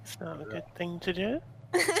 It's not a good thing to do.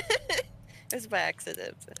 It was by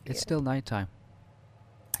accident. But It's yeah. still night time,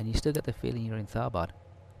 and you still get the feeling you're in Tharbad.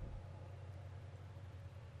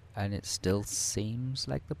 And it still seems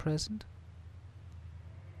like the present.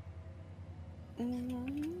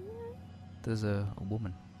 There's a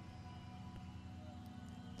woman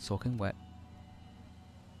soaking wet,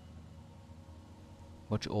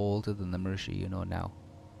 much older than the Marisha you know now.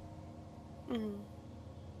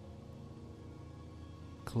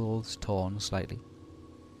 Clothes torn slightly,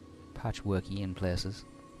 patchworky in places,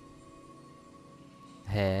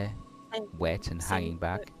 hair wet and hanging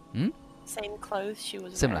back. Same clothes she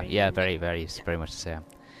was Similar, wearing. yeah, very much the same.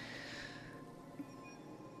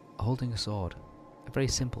 Holding a sword, a very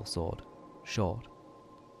simple sword, short.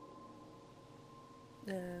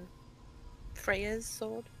 Freya's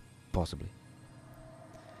sword. Possibly.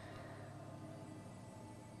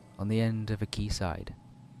 On the end of a quayside.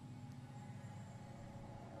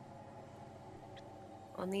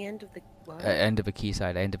 On the end of the what? End of a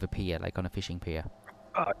quayside, end of a pier, like on a fishing pier.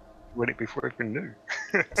 Read it before I even knew.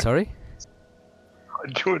 Sorry? I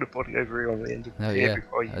joined a body over here on the end of the Oh pier yeah,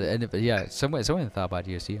 before you. end of, yeah, somewhere in Tharbad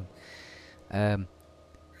you see him.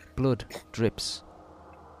 Blood drips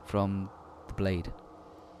from the blade.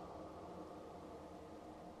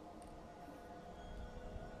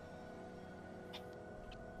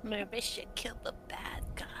 Marisha killed the bad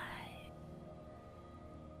guy.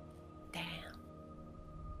 Damn.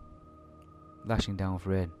 Lashing down with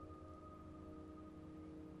rain.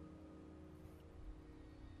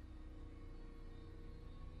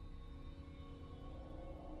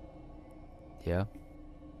 Yeah.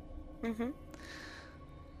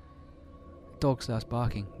 Dog starts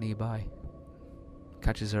barking nearby.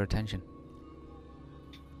 Catches her attention.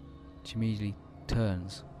 She immediately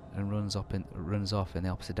turns and runs off in the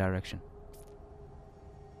opposite direction.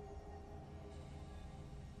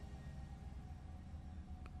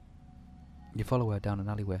 You follow her down an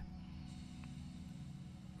alleyway.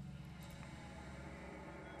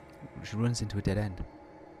 She runs into a dead end.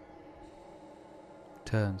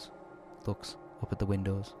 Turns, looks up at the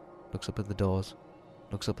windows, looks up at the doors,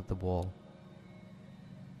 looks up at the wall.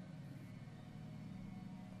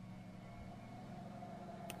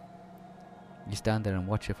 You stand there and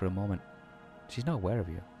watch her for a moment. She's not aware of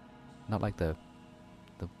you. Not like the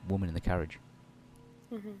woman in the carriage.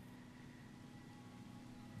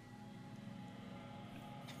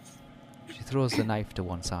 She throws the knife to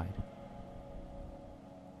one side.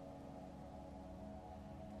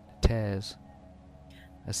 Tears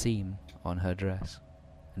a seam on her dress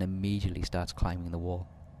and immediately starts climbing the wall.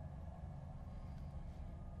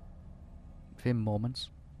 Within moments,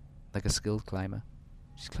 like a skilled climber,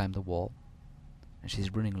 she's climbed the wall and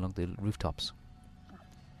she's running along the rooftops.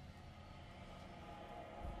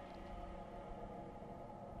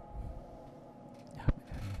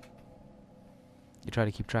 You try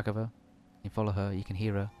to keep track of her, you follow her, you can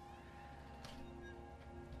hear her.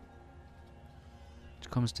 She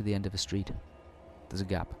comes to the end of a street. There's a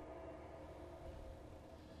gap.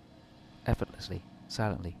 Effortlessly,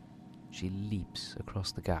 silently, she leaps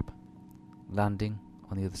across the gap, landing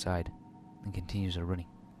on the other side, and continues her running.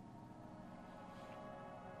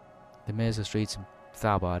 The maze of streets in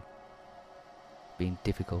Tharbad being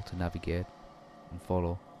difficult to navigate and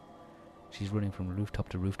follow, she's running from rooftop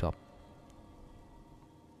to rooftop.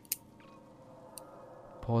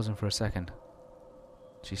 Pausing for a second,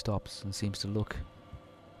 she stops and seems to look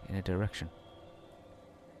in a direction.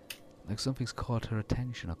 Like something's caught her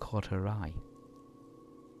attention or caught her eye.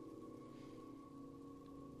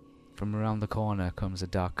 From around the corner comes a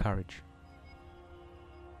dark carriage,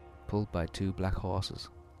 pulled by two black horses.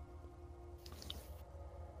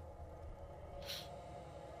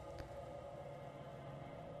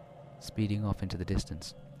 Speeding off into the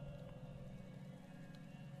distance.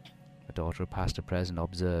 A daughter of past or present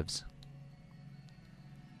observes.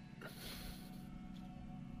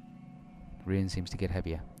 Rain seems to get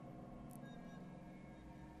heavier.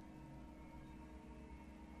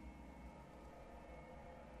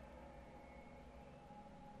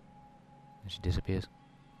 And she disappears.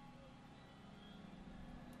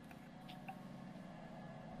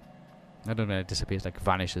 I don't know, it disappears, like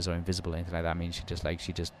vanishes or invisible or anything like that. I mean,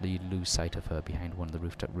 you lose sight of her behind one of the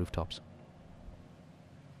rooftops.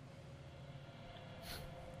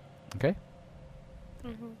 Okay.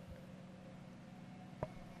 Mhm.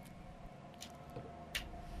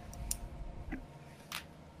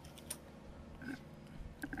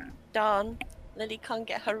 Darn, Lily can't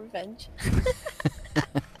get her revenge.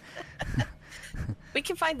 We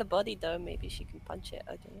can find the body though. Maybe she can punch it.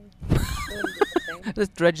 I don't know.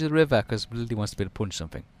 Just dredge the river because Lily wants to be able to punch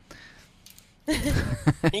something.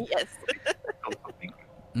 Yes.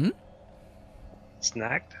 Hmm?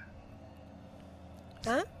 Snagged?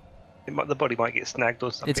 Huh? The body might get snagged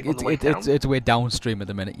or something on the way down. It's way downstream at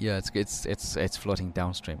the minute. Yeah, it's floating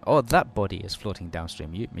downstream. Oh, that body is floating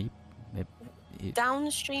downstream.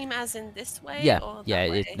 Downstream, as in this way? Yeah, or yeah.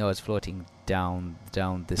 that way? It's floating down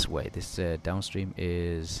this way. This downstream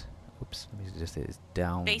is. Oops, let me just say it's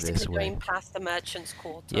down Basically this way. going past the merchant's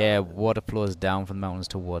quarter. Yeah, water flows down from the mountains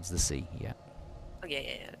towards the sea. Yeah. Oh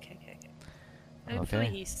yeah. Okay. Hopefully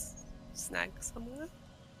Okay. he's snagged somewhere.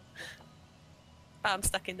 But I'm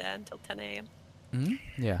stuck in there until 10 a.m.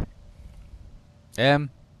 Yeah.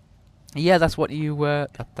 Yeah, that's what you.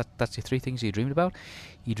 That's the three things you dreamed about.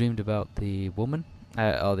 You dreamed about the woman,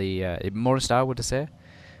 or the Morristar, would I say?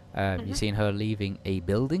 You seen her leaving a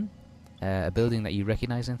building that you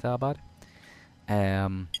recognise in Tharbad,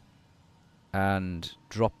 and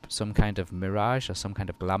drop some kind of mirage or some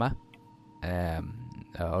kind of glamour,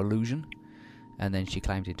 illusion, and then she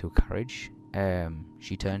climbed into a carriage.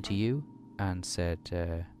 She turned to you and said,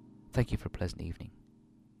 "Thank you for a pleasant evening."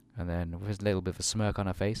 And then with a little bit of a smirk on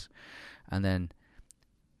her face, and then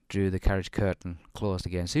drew the carriage curtain closed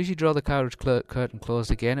again. As soon as you draw the carriage curtain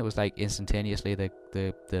closed again, it was like instantaneously the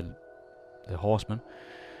horseman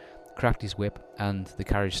cracked his whip, and the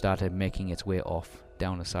carriage started making its way off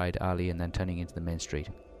down a side alley and then turning into the main street.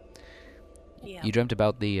 Yeah. You dreamt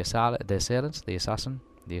about the assailant, the assassin.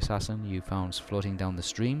 The assassin you found floating down the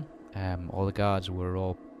stream. All the guards were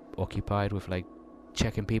all occupied with like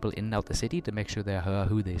checking people in and out the city to make sure they are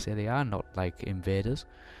who they say they are, not like invaders.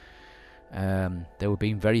 They were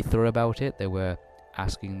being very thorough about it. They were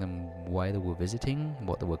asking them why they were visiting,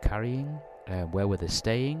 what they were carrying, where were they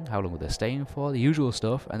staying, how long were they staying for, the usual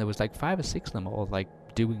stuff. And there was like 5 or 6 of them all like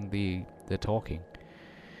doing the talking.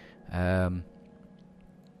 That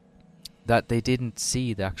they didn't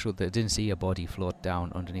see they didn't see a body float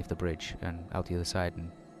down underneath the bridge and out the other side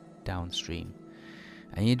and downstream.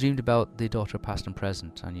 And you dreamed about the daughter past and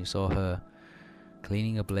present, and you saw her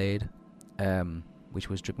cleaning a blade, which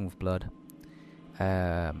was dripping with blood.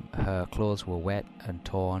 Her clothes were wet and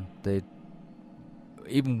torn.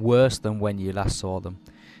 Even worse than when you last saw them.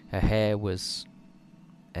 Her hair was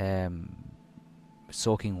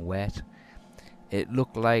soaking wet. It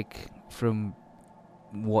looked like, from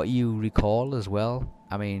what you recall as well,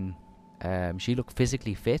 I mean, she looked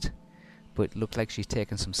physically fit, but it looked like she's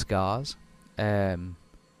taken some scars.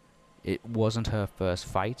 It wasn't her first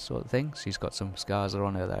fight sort of thing. She's got some scars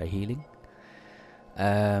on her that are healing.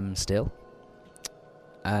 Still.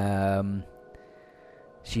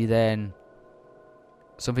 She then...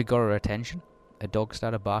 Something got her attention. A dog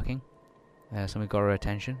started barking. Something got her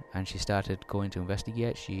attention, and she started going to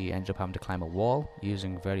investigate. She ended up having to climb a wall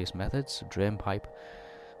using various methods, drain pipe,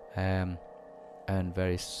 and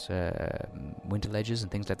various window ledges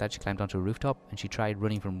and things like that. She climbed onto a rooftop, and she tried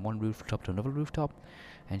running from one rooftop to another rooftop,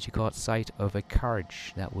 and she caught sight of a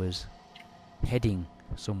carriage that was heading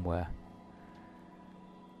somewhere.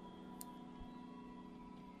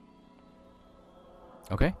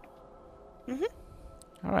 Okay?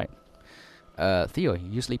 Alright. Theo,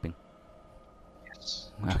 you sleeping?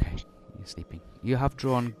 Yes. Okay, you're sleeping. You have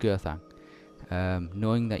drawn Gurthang,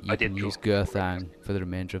 knowing that you can use Gurthang for the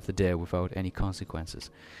remainder of the day without any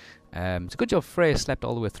consequences. It's a good job Freya slept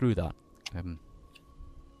all the way through that.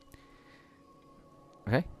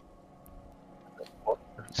 Okay?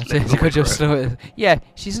 It's a good job. Yeah,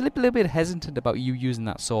 she's a little bit hesitant about you using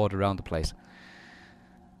that sword around the place.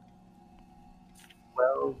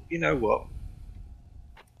 Well, you know what?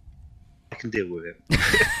 I can deal with it.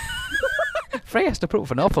 Freya has to put up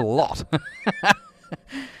with an awful lot.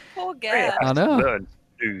 Poor girl. I know.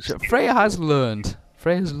 Freya has learned.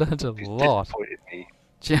 Freya's learned a lot.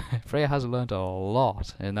 Freya has learned a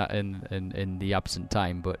lot in that in the absent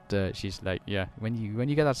time, but she's like, yeah, when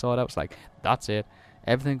you get that sword out, it's like, that's it.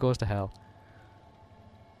 Everything goes to hell.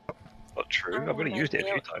 Not true. I've only used it a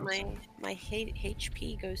few times. My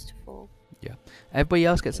HP goes to full. Yeah. Everybody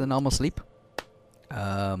else gets a normal sleep.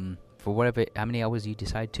 for whatever, how many hours you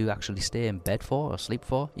decide to actually stay in bed for or sleep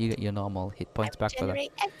for, you get your normal hit points back for that.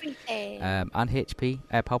 Generate everything. And HP,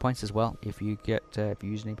 power points as well. If you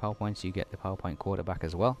use any power points, you get the power point quota back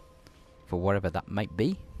as well, for whatever that might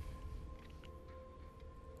be.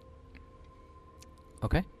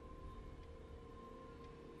 Okay.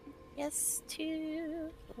 Yes, 2.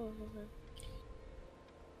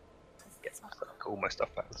 Yes, I've got all my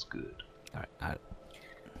stuff back. That's good. All right.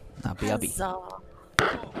 I'll be. Huzzah. All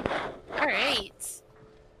right.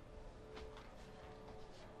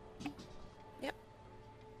 Yep.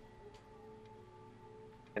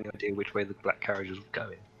 Any idea which way the black carriage was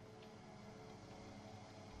going?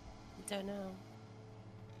 Don't know.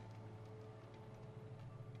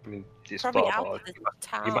 I mean, it's Probably far out bar. of the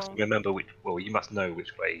You must town. remember which. Well, you must know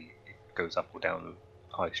which way it goes up or down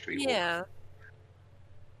the high street. Yeah.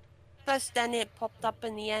 Plus, then it popped up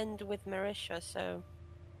in the end with Marisha, so.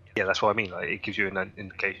 Yeah, that's what I mean. Like, it gives you an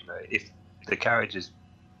indication that if the carriage is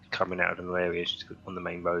coming out of an area on the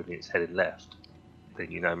main road and it's headed left,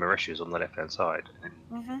 then you know Marisha's on the left-hand side, and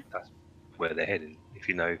that's where they're heading. If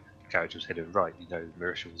you know the carriage was headed right, you know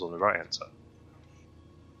Marisha was on the right-hand side.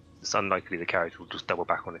 It's unlikely the carriage will just double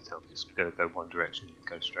back on itself. It's going to go one direction and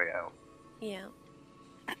go straight out. Yeah.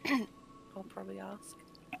 I'll probably ask.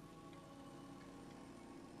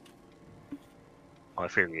 My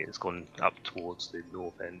theory it's gone up towards the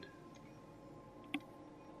north end.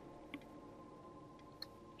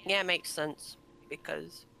 Yeah, it makes sense.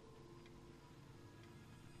 Because.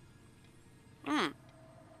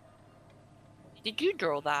 Did you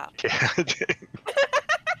draw that? Yeah, I did.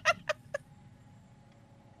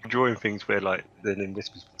 I'm drawing things where, like, then this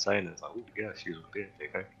was saying it's like, oh yeah, she was a bit.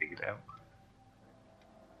 Okay, figured it out.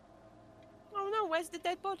 Oh no, where's the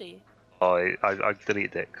dead body? I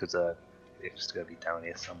deleted it because it's going to be down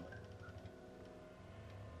here somewhere.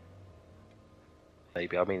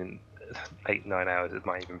 Maybe, I mean, 8-9 hours it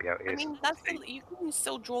might even be out here. I mean, you can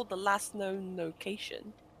still draw the last known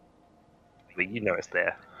location. But you know it's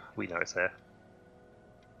there. We know it's there.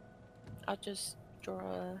 I'll just draw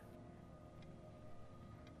a...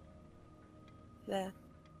 There.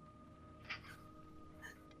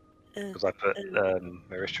 Because I put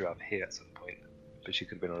Marisha up here at some point, but she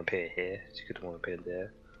could have been on a pier here. She could have been on a pier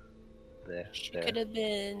there. There. She there. could have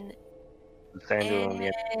been Standing on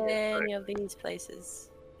the any of these places.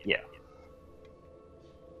 Yeah.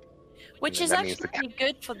 Which And is that means actually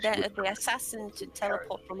good for the assassin to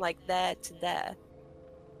teleport from like there to there.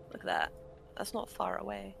 Look at that. That's not far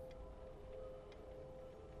away.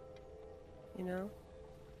 You know?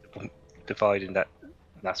 Dividing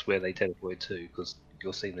that's where they teleported to, because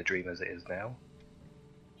you're seeing the dream as it is now.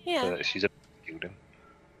 Yeah. So she's a building.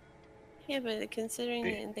 Yeah, but considering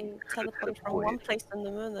They they teleported from teleported. one place on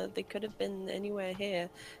the moon, they could have been anywhere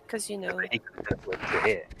here. Because, you know. He could have teleported to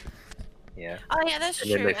here. Yeah. Oh, yeah, that's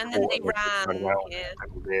And then true. they And then they fought ran. and around Yeah.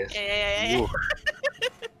 and all this. Yeah.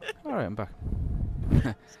 Whoa. Alright, I'm back.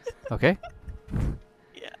 Okay.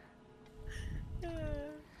 Yeah.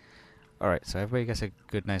 Alright, so everybody gets a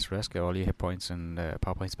good nice rest. Get all your hit points and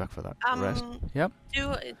power points back for that rest. Yep.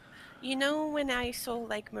 You know when I saw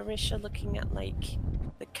like Marisha looking at like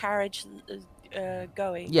the carriage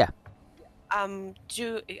going? Yeah.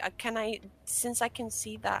 Can I, since I can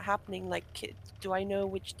see that happening, like do I know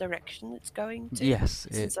which direction it's going to? Yes,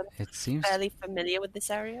 Since I'm it seems fairly familiar with this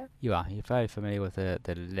area. you're fairly familiar with the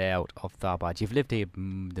layout of Tharbad. You've lived here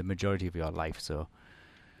the majority of your life, so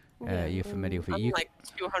you're familiar with it. I'm like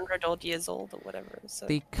 200 odd years old or whatever. So.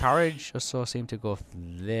 The carriage also seem to go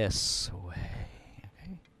this way.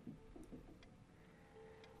 Okay.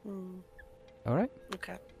 All right.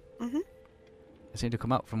 Okay. They seem to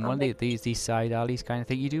come out from one of these side alleys kind of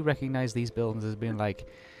thing. You do recognize these buildings as being like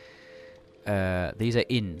these are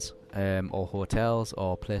inns or hotels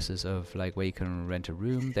or places of like where you can rent a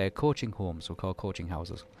room. They're coaching homes, or called coaching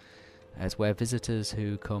houses. It's where visitors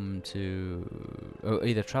who come to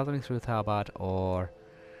either traveling through Tharbad or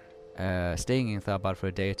staying in Tharbad for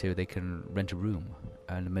a day or two, they can rent a room,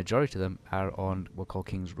 and the majority of them are on what we call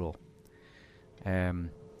King's Row.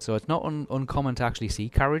 So it's not uncommon to actually see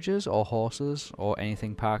carriages or horses or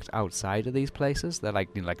anything parked outside of these places. They're like,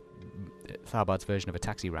 you know, like Tharbad's version of a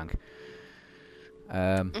taxi rank.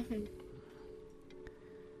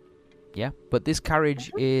 Yeah, but this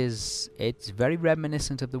carriage it's very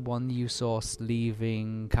reminiscent of the one you saw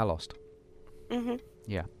leaving Kalost.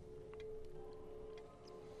 Yeah.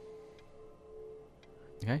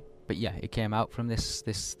 Okay, but yeah, it came out from these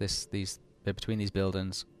between these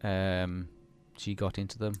buildings. She got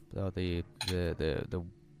into them, or the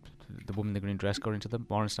woman in the green dress got into them,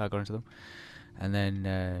 Morningstar got into them, and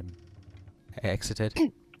then exited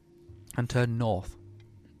and turned north.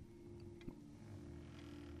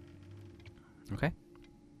 Okay.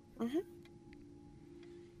 Mhm.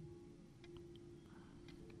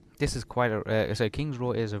 This is quite a. So King's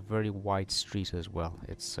Row is a very wide street as well.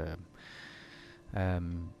 It's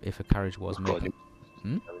if a carriage was We've got a making.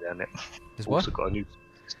 new system down it. There's what? Also got a new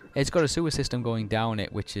system. It's got a sewer system going down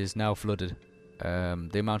it, which is now flooded.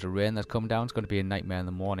 The amount of rain that's come down is going to be a nightmare in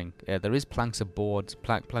the morning. There is planks of wood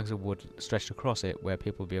stretched across it, where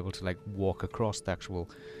people will be able to like walk across the actual.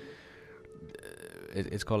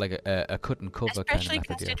 It's called like a cut and cover Especially kind of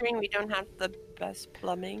method. considering we don't have the best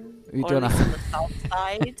plumbing. We or don't at least have- on the south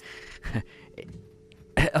side.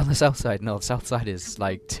 On the south side, no, the south side is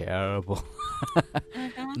like terrible.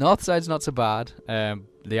 Mhm. North side's not so bad.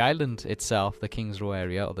 The island itself, the King's Row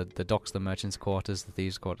area, or the docks, the merchants' quarters, the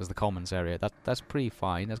thieves' quarters, the commons area, that's pretty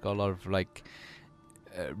fine. It's got a lot of like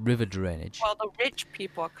river drainage. Well, the rich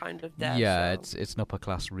people are kind of there. Yeah, so. it's an upper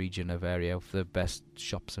class region of area with the best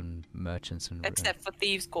shops and merchants and. Except for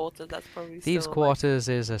thieves' quarters, that's probably Thieves' still, quarters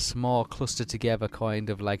is a small clustered together kind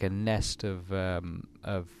of like a nest of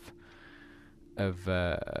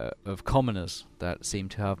commoners that seem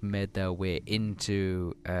to have made their way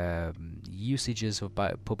into usages of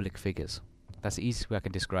public figures. That's the easiest way I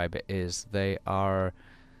can describe it. Is they are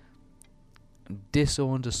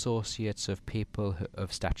disowned associates of people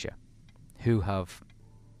of stature who have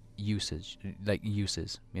uses. You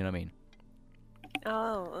know what I mean?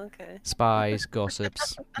 Oh, okay. Spies,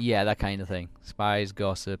 gossips, yeah, that kind of thing. Spies,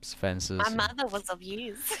 gossips, fences. My mother was of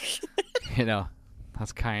use. You know,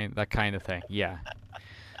 that kind of thing. Yeah.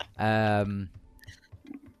 The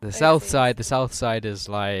south side is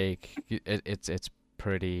like it's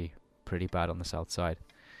pretty bad on the south side.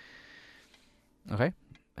 Okay.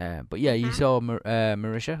 But yeah, you saw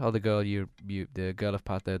Marisha, or the girl the girl of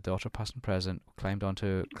the daughter of past and present, climbed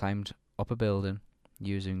up a building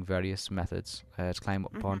using various methods to climb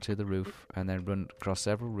up onto the roof and then run across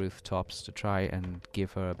several rooftops to try and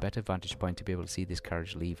give her a better vantage point to be able to see this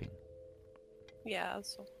carriage leaving. Yeah,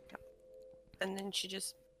 so yeah. And then she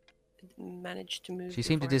just managed to move. She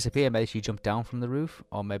seemed to before- disappear. Maybe she jumped down from the roof,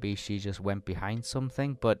 or maybe she just went behind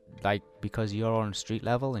something. But like, because you're on street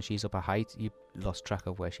level and she's up a height, you lost track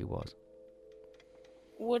of where she was.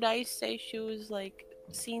 Would I say she was like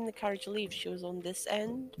seeing the carriage leave? She was on this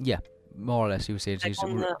end, Yeah, more or less. You were saying like she's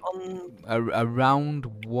on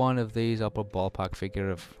around one of these upper ballpark figure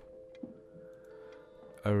of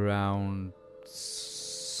around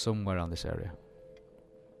somewhere on this area.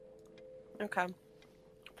 Okay.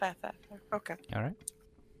 Fair. Okay. All right.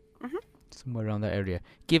 Mhm. Somewhere around that area.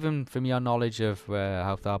 Given from your knowledge of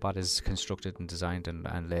how Tharbad is constructed and designed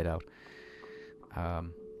and laid out.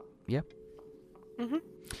 Yeah. Mhm.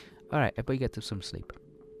 All right. Everybody get to some sleep.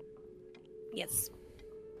 Yes.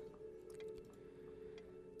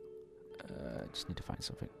 Just need to find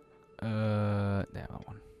something. There, that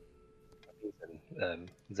one.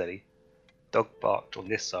 Zeddy. Dog barked on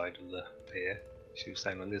this side of the pier. She was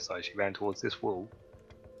staying on this side. She ran towards this wall,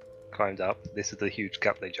 climbed up. This is the huge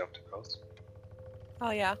gap they jumped across.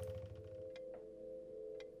 Oh yeah.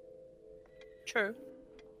 True.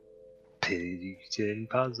 Pigeon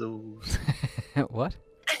puzzles. What?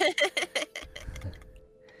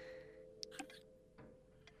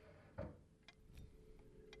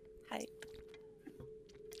 Hype.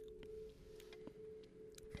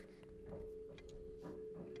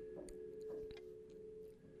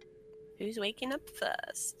 Who's waking up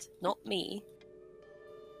first? Not me.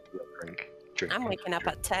 Drink. I'm waking up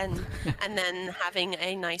at 10 and then having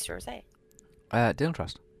a nice rosé. Dylan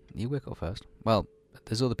Trust, you wake up first. Well,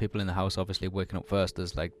 there's other people in the house obviously waking up first.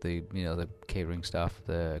 There's like the catering staff,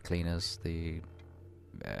 the cleaners, the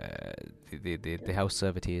house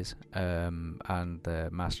servitors, and the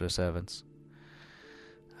master of servants.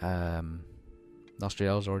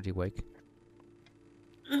 Nostriel's already awake.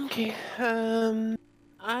 Okay.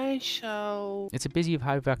 I shall. It's a busy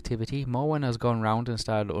hive of activity. Morwen has gone round and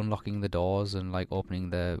started unlocking the doors and like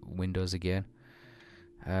opening the windows again.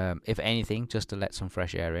 If anything, just to let some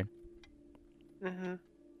fresh air in.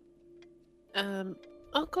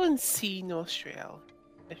 I'll go and see Nostriel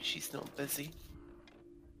if she's not busy.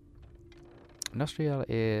 Nostriel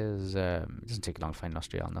is... it doesn't take long to find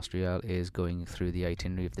Nostriel. Nostriel is going through the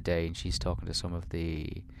itinerary of the day and she's talking to some of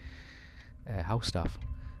the house staff,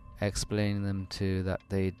 explaining them to that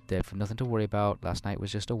they've nothing to worry about. Last night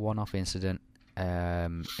was just a one-off incident.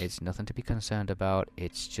 It's nothing to be concerned about.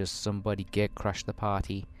 It's just somebody crashed the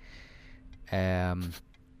party.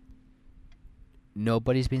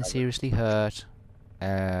 Nobody's been seriously hurt.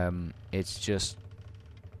 It's just,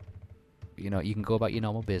 you can go about your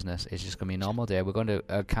normal business. It's just going to be a normal day. We're going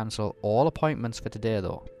to cancel all appointments for today,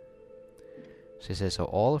 though. She says, so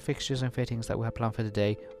all the fixtures and fittings that we had planned for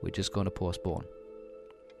today, we're just going to postpone.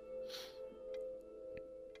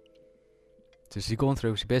 So she's going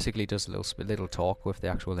through, she basically does a little talk with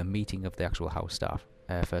the meeting of the actual house staff,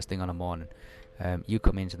 first thing on the morning. You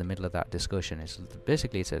come into the middle of that discussion. It's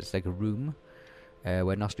like a room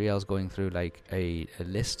where Nostriel's going through like a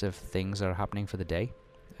list of things that are happening for the day.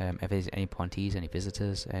 If there's any appointees, any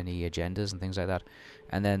visitors, any agendas and things like that.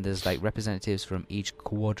 And then there's like representatives from each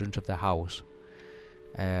quadrant of the house,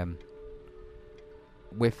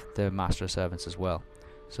 with the master of servants as well.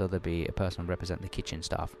 So there'll be a person representing the kitchen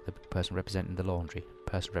staff, the person representing the laundry, a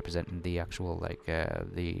person representing the actual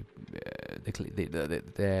the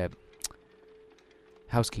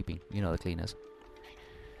housekeeping, the cleaners.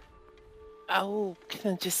 I'll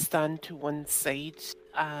kind of just stand to one side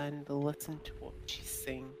and listen to what she's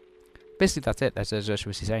saying. Basically, that's it. That's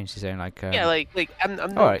what she's saying. She's saying like I'm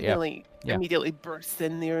not gonna immediately burst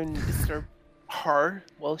in there and disturb her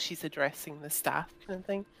while she's addressing the staff kind of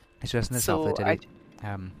thing. Addressing the staff,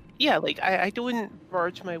 I don't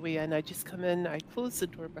barge my way in. I just come in, I close the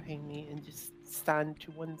door behind me, and just stand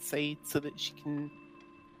to one side so that she can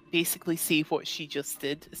basically see what she just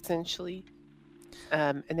did, essentially,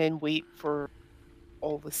 and then wait for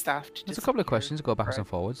all the staff to. There's a couple of questions to go backwards and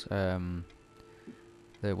forwards. The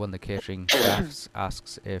catering staff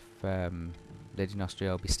asks if Lady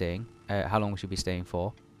Nostriel will be staying. How long will she be staying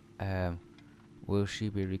for? Will she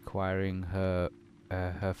be requiring her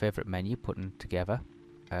favourite menu putting together?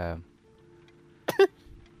 Would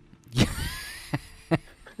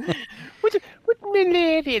my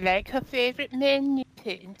lady like her favourite menu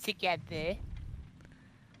putting together?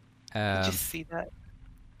 Just see that.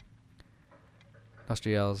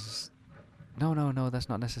 Nostriel's... No, that's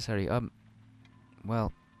not necessary.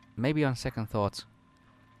 Well, maybe on second thoughts.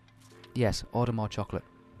 Yes, order more chocolate.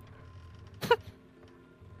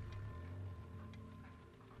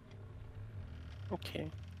 Okay.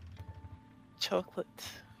 Chocolate.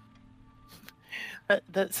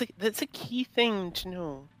 That's a key thing to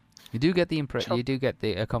know. You do get the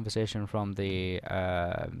conversation from the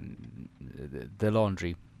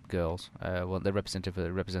laundry girls. The representative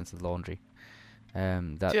that represents the laundry.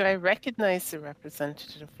 Do I recognize the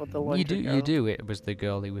representative for the laundry girl? You do. It was the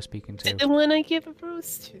girl he was speaking to. Is it the one I gave a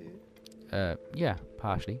rose to? Yeah,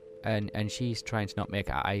 partially. And she's trying to not make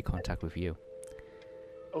eye contact with you.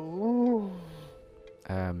 Oh.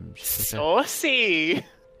 Saucy.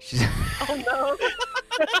 Oh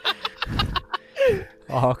no.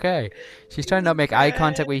 Okay. She's trying not to make eye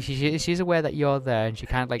contact with you. She's aware that you're there, and she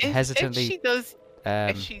kind of hesitantly.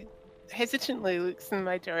 If she hesitantly looks in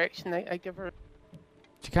my direction, I give her.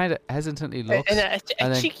 She kind of hesitantly looks,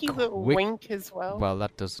 and a cheeky little wink as well. Well,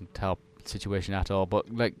 that doesn't help the situation at all. But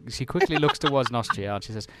she quickly looks towards Nostriel and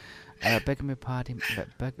she says, "Begging my pardon,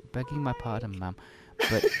 ma'am,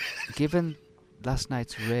 but given last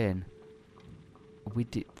night's rain,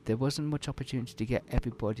 there wasn't much opportunity to get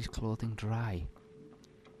everybody's clothing dry."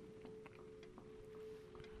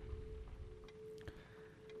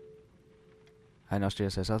 And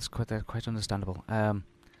Nostriel says, "That's quite understandable.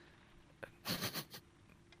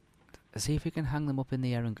 See if you can hang them up in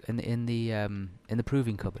the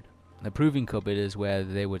proving cupboard. The proving cupboard is where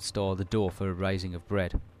they would store the dough for rising of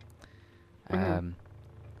bread.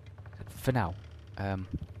 For now,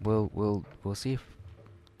 we'll see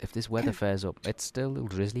if this weather fares up. It's still a little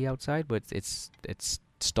drizzly outside, but it's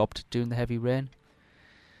stopped during the heavy rain.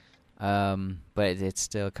 But it's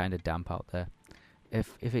still kind of damp out there.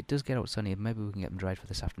 If it does get out sunny, maybe we can get them dried for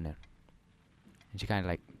this afternoon." And she kind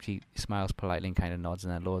of she smiles politely and kind of nods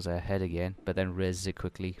and then lowers her head again, but then raises it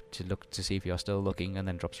quickly to look to see if you're still looking, and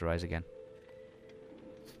then drops her eyes again.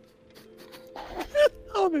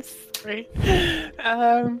 Oh, this is great.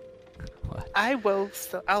 What? I will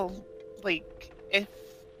still. If.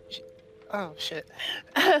 Oh shit.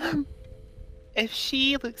 If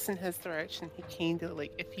she looks in his direction, he kind of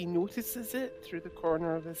if he notices it through the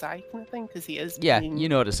corner of his eye, kind of thing, because he is. Yeah, you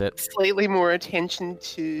notice it. Slightly more attention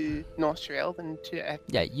to Nostriel than to.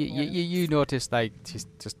 Yeah, you notice she's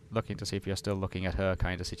just looking to see if you're still looking at her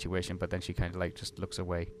kind of situation, but then she kind of just looks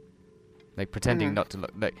away, pretending not to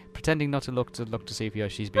look, pretending not to look to see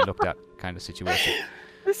if she's being looked at kind of situation.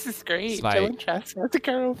 This is great. Dylan Trask has a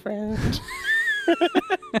girlfriend.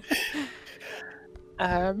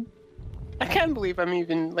 I can't believe I'm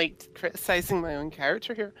even criticizing my own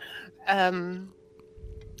character here.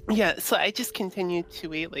 Yeah, so I just continue to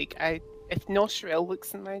wait. If Nostriel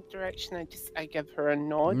looks in my direction, I give her a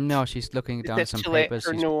nod. No, she's looking down some papers.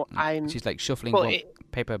 She's shuffling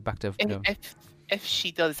paper back to. If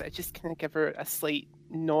she does, I just kind of give her a slight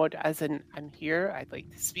nod, as in I'm here. I'd like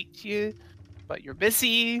to speak to you, but you're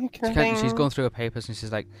busy kind of thing. She's going through her papers and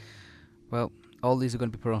she's like, well, all these are going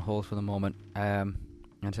to be put on hold for the moment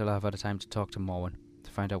until I've had a time to talk to Morwen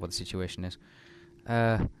to find out what the situation is.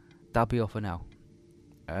 That'll be all for now.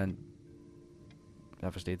 And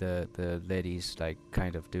obviously the ladies like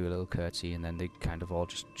kind of do a little curtsy and then they kind of all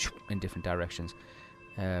just in different directions.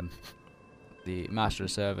 The master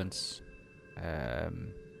of servants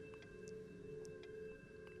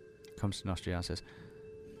comes to Nostria and says,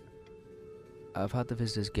 I've had the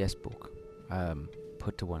visitor's guest book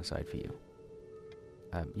put to one side for you.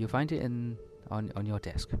 You'll find it on your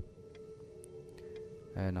desk.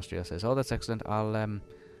 Nostria says, oh, that's excellent.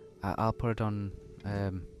 I'll put it on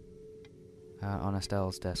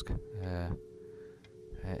Estelle's desk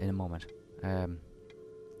in a moment. That'll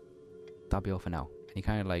be all for now. And he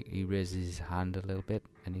kind of like, he raises his hand a little bit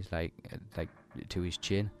and he's like to his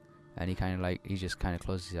chin, and he just kind of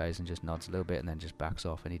closes his eyes and just nods a little bit and then just backs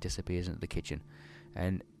off and he disappears into the kitchen.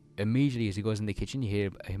 And immediately as he goes in the kitchen, you hear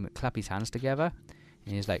him clap his hands together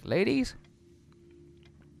and he's like, ladies.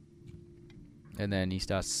 And then he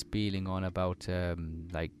starts spieling on about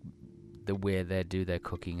like the way they do their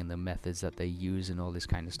cooking and the methods that they use and all this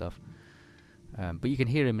kind of stuff. But you can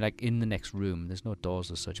hear him like in the next room. There's no doors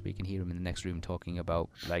as such, but you can hear him in the next room talking about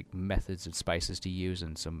like methods of spices to use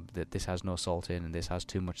and some that this has no salt in and this has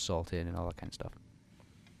too much salt in and all that kind of stuff.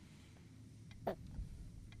 Bit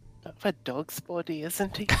of a dog's body,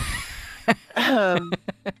 isn't he?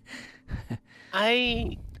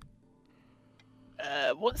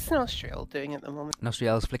 What's Nostriel doing at the moment?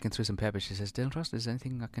 Nostriel's flicking through some papers. She says, Dylanfrost, is there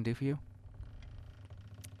anything I can do for you?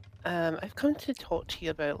 I've come to talk to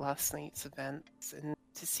you about last night's events and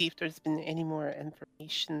to see if there's been any more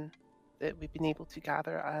information that we've been able to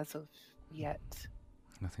gather as of yet.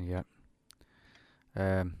 Nothing yet.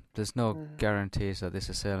 There's no guarantees that this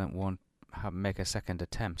assailant won't make a second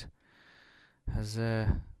attempt. Has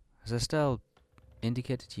Estelle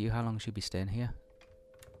indicated to you how long she'll be staying here?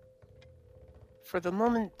 For the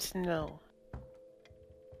moment, no.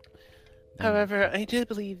 However, I do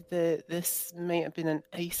believe that this might have been an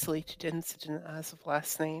isolated incident as of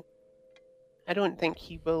last night. I don't think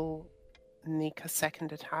he will make a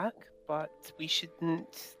second attack, but we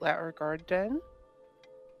shouldn't let our guard down.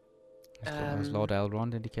 Has Lord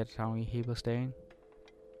Elrond indicated how long he was staying?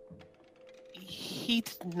 He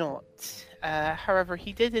did not. However,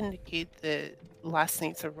 he did indicate that last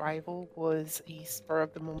night's arrival was a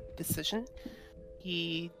spur-of-the-moment decision.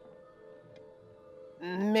 I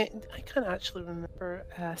can't actually remember,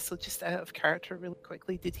 so just out of character really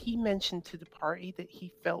quickly, did he mention to the party that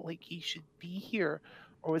he felt like he should be here,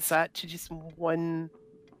 or was that to just one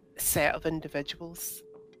set of individuals?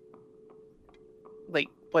 Like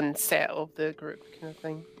one set of the group kind of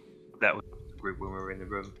thing? That was the group when we were in the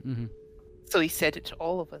room. Mm-hmm. So he said it to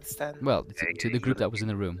all of us then? Well, to the group that was in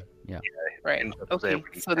the room, yeah. Right, okay,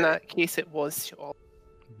 so in that case it was to all.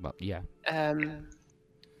 Well, yeah.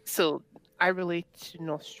 So I relate to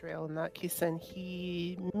Nostriel in that case, and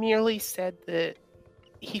he merely said that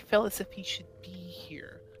he felt as if he should be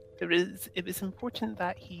here. It was important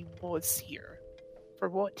that he was here. For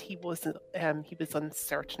what he was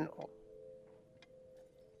uncertain of.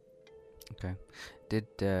 Okay. Did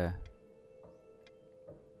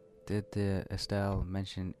Estelle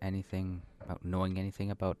mention anything about knowing anything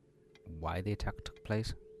about why the attack took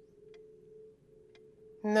place?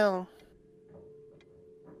 No.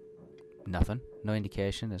 Nothing? No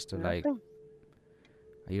indication as to Nothing. like,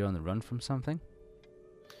 are you on the run from something?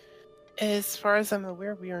 As far as I'm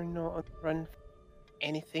aware, we are not on the run from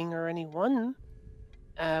anything or anyone.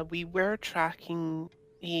 We were tracking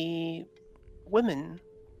a woman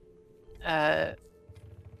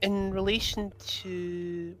in relation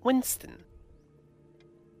to Winston.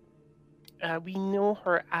 We know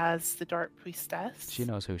her as the Dark Priestess. She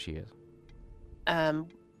knows who she is.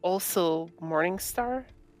 Also Morningstar.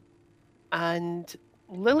 And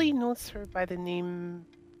Lily knows her by the name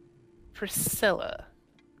Priscilla.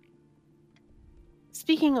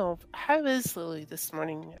 Speaking of, how is Lily this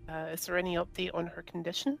morning? Is there any update on her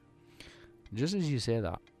condition? Just as you say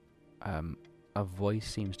that, a voice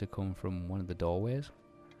seems to come from one of the doorways.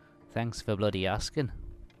 Thanks for bloody asking.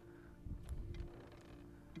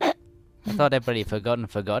 I thought everybody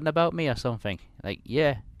forgotten about me or something. Like,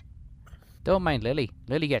 yeah. Don't mind Lily.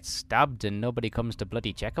 Lily gets stabbed and nobody comes to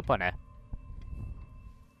bloody check up on her.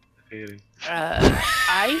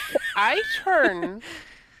 I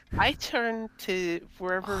turn to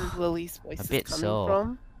wherever Lily's voice is coming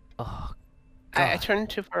from. Oh, I turn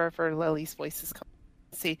to wherever Lily's voice is coming.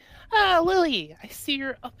 say, "Ah, Lily, I see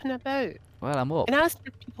you're up and about." Well, I'm up. And as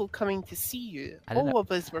for people coming to see you, all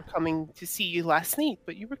of us were coming to see you last night,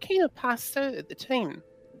 but you were kind of passed out at the time.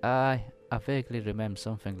 I vaguely remember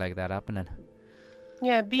something like that happening.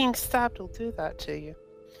 Yeah, being stabbed will do that to you.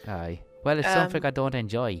 Aye. Well, it's something I don't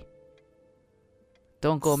enjoy.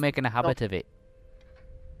 Don't go making a habit of it.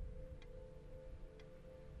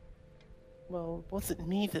 Well, it wasn't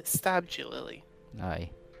me that stabbed you, Lily. Aye.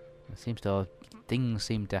 Things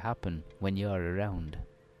seem to happen when you're around.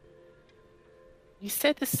 You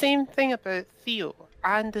said the same thing about Theo,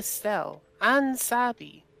 and Estelle, and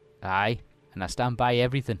Sabi. Aye. And I stand by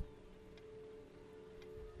everything.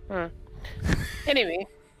 Anyway,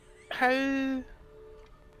 how...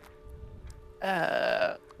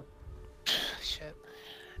 shit.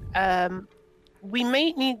 We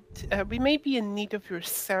might be in need of your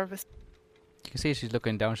service. You can see she's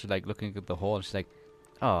looking down, she's like looking at the hole, and she's like,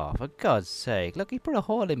 oh, for God's sake, look, he put a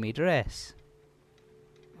hole in me dress.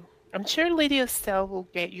 I'm sure Lady Estelle will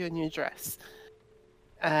get you a new dress.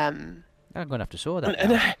 I'm going to have to sew that.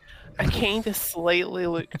 And I kind of slightly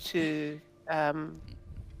look to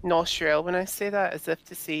Nostriel when I say that, as if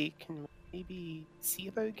to say, can we maybe see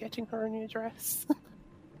about getting her a new dress?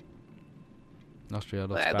 Nostriel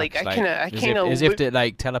looks back, like, I kind of as if to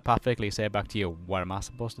like telepathically say back to you, what am I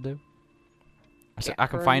supposed to do? I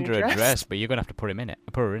can find her a dress, but you're going to have to put her in it.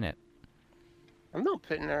 I'm not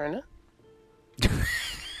putting her in it.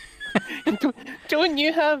 Don't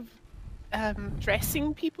you have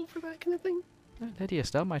dressing people for that kind of thing? Lady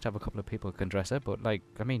Estelle might have a couple of people who can dress her, but like,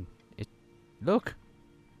 I mean, look.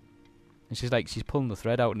 And she's pulling the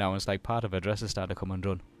thread out now, and it's like part of her dress is starting to come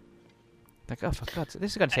undone. Like, oh, for God's sake,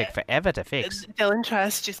 this is going to take forever to fix. Dylan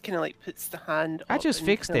Trask just kind of like puts the hand up. I just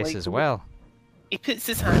fixed this as well. He puts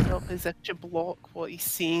his hand up as if to block what he's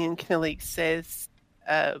saying, and kind of like says,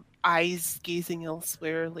 eyes gazing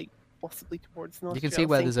elsewhere, like possibly towards Nostriel. You can see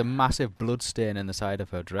where there's a massive blood stain in the side of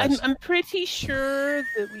her dress. I'm pretty sure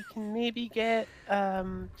that we can maybe get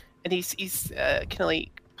and he's kind of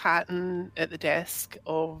like patting at the desk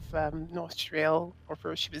of Nostriel, or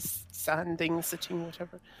where she was standing, sitting,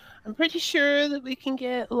 whatever. I'm pretty sure that we can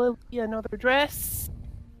get Lily another dress,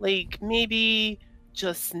 like maybe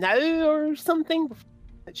just now or something,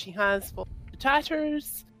 that she has for the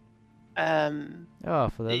tatters. Oh,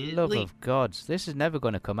 for the love of God, this is never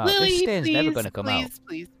going to come out. Lily, This stain's please, never going to come out.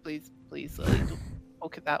 Please, Lily, don't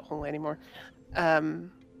poke at that hole anymore.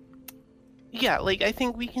 Yeah, like I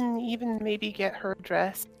think we can even maybe get her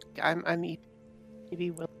dressed. I'm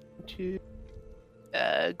maybe willing to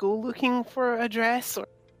go looking for a dress or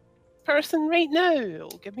person right now. It'll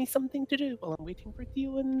give me something to do while I'm waiting for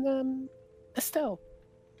Theo and Estelle.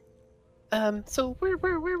 So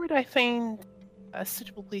where would I find a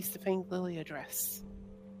suitable place to find Lily a dress?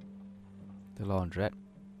 The laundrette.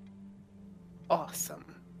 Awesome.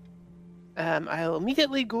 I'll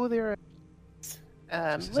immediately go there.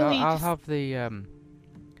 So I'll have the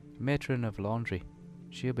matron of laundry.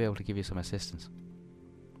 She'll be able to give you some assistance.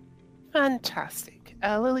 Fantastic.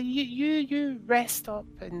 Lily, you rest up,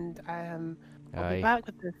 and I'll be back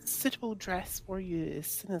with a suitable dress for you as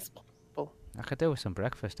soon as possible. I could do with some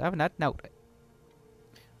breakfast. I haven't had no.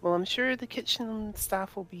 Well, I'm sure the kitchen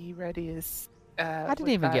staff will be ready as. I didn't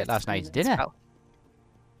even get last night's dinner. Well.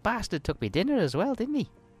 Bastard took me dinner as well, didn't he?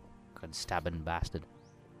 Good stabbing bastard.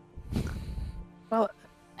 Well,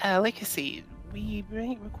 like I say, we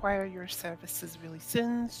might require your services really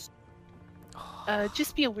soon.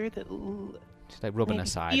 Just be aware that. Just like rubbing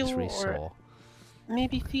aside, it's really sore.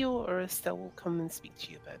 Maybe Theo or Estelle will come and speak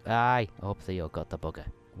to you about it. Aye, I hope Theo got the bugger.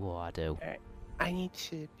 What I do. Alright, I need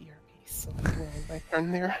to be your piece, so I'm going to my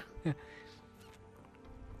turn there.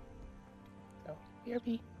 So,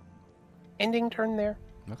 BRB. Ending turn there.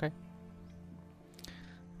 Okay.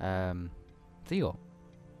 Theo.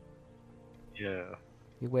 Yeah.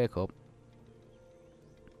 You wake up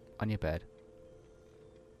on your bed,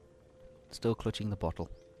 still clutching the bottle.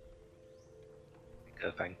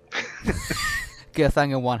 Gerthang.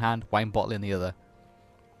 Gerthang in one hand, wine bottle in the other.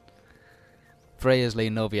 Freya's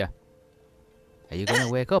leaning over you. Are you going to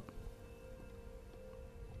wake up?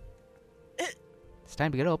 It's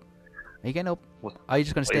time to get up. Are you getting up? What? Are you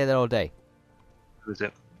just going to stay there all day? Who is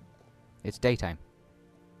it? It's daytime.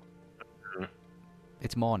 Mm.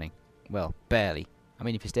 It's morning. Well, barely. I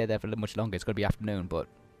mean, if you stay there for a little much longer, it's going to be afternoon, but...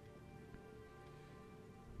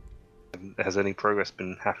 Has any progress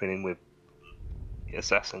been happening with the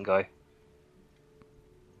assassin guy?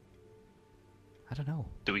 I don't know.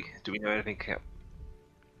 Do we know anything?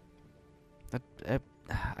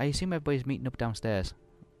 I assume everybody's meeting up downstairs.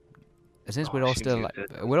 Since Oh, we're all she still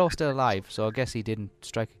did it. we're all still alive, so I guess he didn't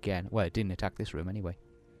strike again. Well, it didn't attack this room anyway.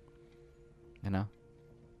 You know,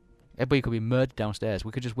 everybody could be murdered downstairs.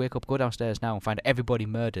 We could just wake up, go downstairs now, and find everybody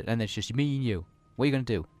murdered, and it's just me and you. What are you gonna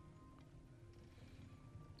do?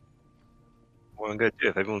 What am I going to do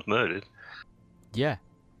if everyone's murdered? Yeah,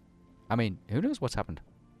 I mean, who knows what's happened?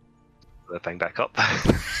 Put that thing back up.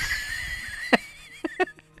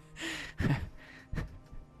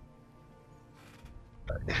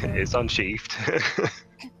 It's unsheathed.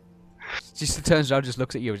 She just turns around, just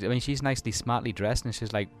looks at you. I mean, she's nicely, smartly dressed, and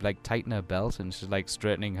she's like tightening her belt, and she's like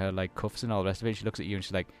straightening her like cuffs and all the rest of it. She looks at you, and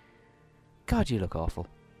she's like, "God, you look awful."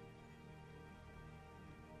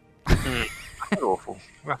 Awful.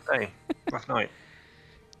 Rough day. Rough night.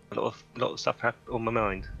 A lot of stuff happened on my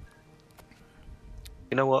mind.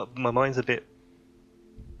 You know what? My mind's a bit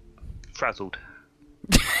frazzled.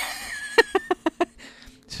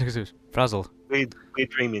 She was frazzled. Weird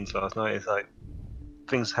dreamings last night. It's like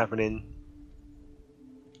things happening,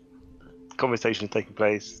 conversations taking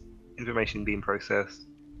place, information being processed.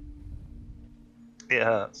 It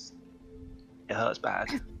hurts. It hurts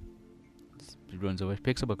bad. She runs over,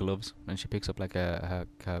 picks up her gloves, and she picks up like a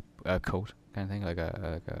coat kind of thing, like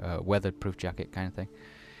a weatherproof jacket kind of thing.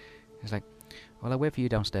 It's like, well, I'll wait for you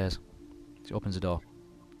downstairs. She opens the door.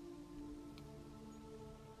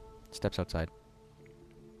 Steps outside.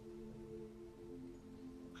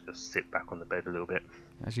 Just sit back on the bed a little bit.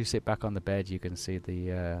 As you sit back on the bed, you can see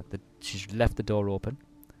she's left the door open,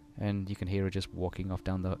 and you can hear her just walking off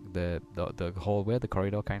down the hallway, the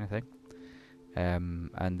corridor kind of thing.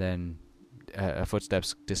 And then her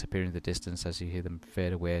footsteps disappear in the distance as you hear them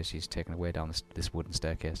fade away as she's taken away down this wooden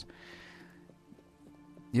staircase.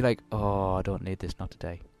 You're like, oh, I don't need this, not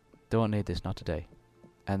today. Don't need this, not today.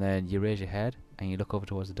 And then you raise your head and you look over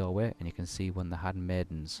towards the doorway, and you can see one of the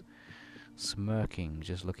handmaidens smirking,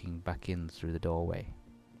 just looking back in through the doorway,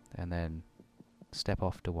 and then step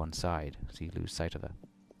off to one side so you lose sight of her.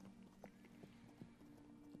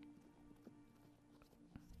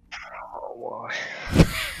 Oh, why?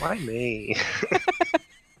 Why me?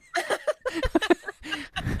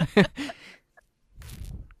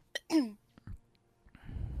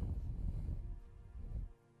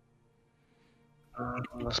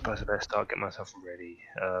 I suppose I better start getting myself ready.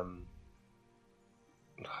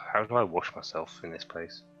 How do I wash myself in this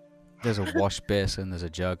place? There's a wash basin, there's a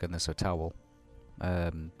jug, and there's a towel.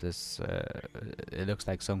 It looks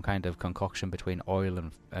like some kind of concoction between oil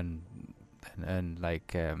and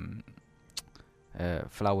like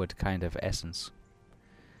flowered kind of essence.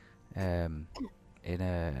 In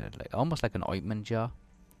a almost like an ointment jar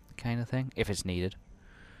kind of thing, if it's needed.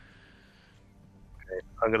 Okay,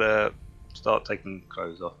 I'm gonna start taking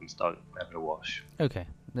clothes off and start having a wash. Okay.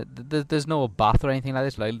 There's no bath or anything like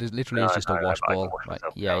this. Like, literally, it's just a wash I can ball. wash Right.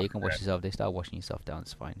 myself Yeah, down, you can wash yeah. yourself. They start washing yourself down.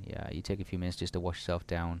 It's fine. Yeah, you take a few minutes just to wash yourself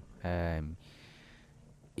down.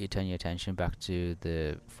 You turn your attention back to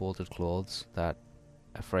the folded clothes that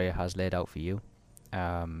Freya has laid out for you.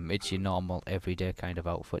 It's your normal, everyday kind of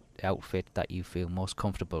outfit that you feel most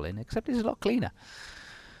comfortable in, except it's a lot cleaner.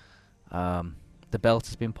 The belt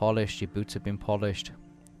has been polished. Your boots have been polished.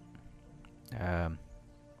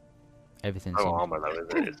 Everything No seems... armor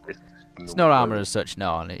though, is it? It's not armor as such,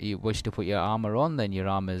 no. And you wish to put your armor on, then your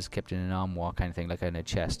armor is kept in an armoire kind of thing, like in a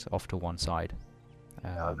chest, off to one side. I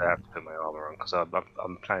have to put my armor on because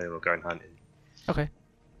I'm planning on going hunting. Okay.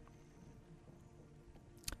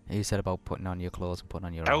 You said about putting on your clothes and putting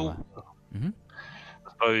on your armor. I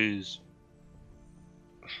suppose.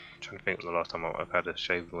 I'm trying to think of the last time I've had a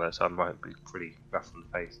shave and all that, so I might be pretty rough on the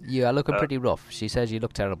face. You are looking pretty rough. She says you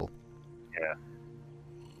look terrible. Yeah.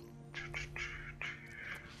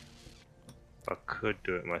 I could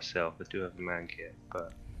do it myself. I do have the man kit,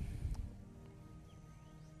 but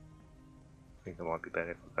I think it might be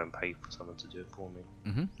better if I go and pay for someone to do it for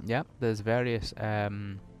me. Yeah, there's various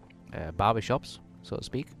barber shops, so to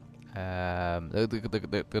speak. They're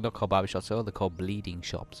not called barber shops, they're called bleeding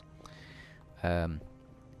shops.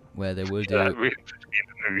 Where they will do... Yeah, really puts me in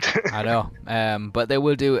the mood. I know, but they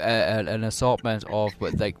will do an assortment of...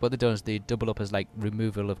 Like, what they do is they double up as like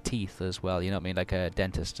removal of teeth as well, you know what I mean? Like a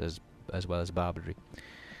dentist as well as barbery.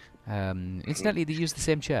 Incidentally, they use the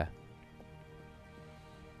same chair.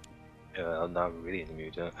 Yeah, I'm not really in the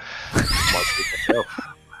mood. Might be myself.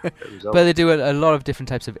 But they do a lot of different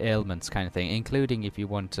types of ailments kind of thing, including if you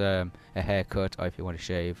want a haircut or if you want to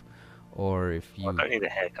shave, or if you... I don't need a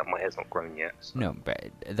haircut, my hair's not grown yet. So. No,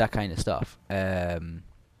 but that kind of stuff.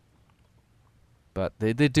 But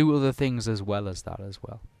they do other things as well as that as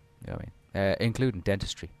well. You know what I mean? Including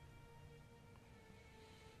dentistry.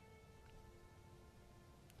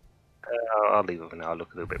 I'll leave it for now. I'll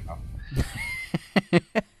look a little bit more.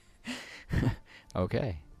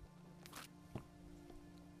 Okay.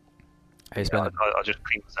 I'll just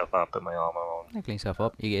clean myself up, put my armor on. You clean yourself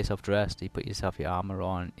up, you get yourself dressed, you put yourself your armor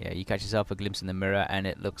on, yeah, you catch yourself a glimpse in the mirror and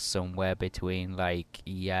it looks somewhere between like,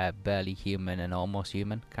 yeah, barely human and almost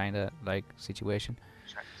human kind of like situation.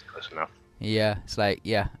 It's close enough. Yeah, it's like,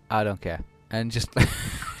 yeah, I don't care. And just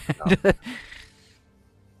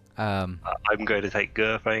I'm going to take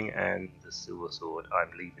Gerfang and the Silver Sword.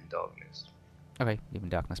 I'm leaving darkness. Okay, leaving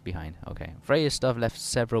darkness behind. Okay. Freya's stuff left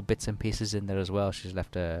several bits and pieces in there as well. She's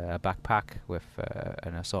left a backpack with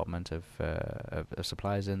an assortment of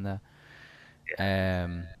supplies in there.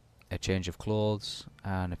 Yeah. A change of clothes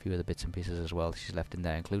and a few other bits and pieces as well she's left in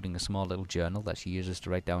there, including a small little journal that she uses to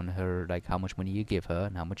write down her, like, how much money you give her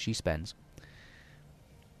and how much she spends.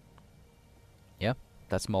 Yeah,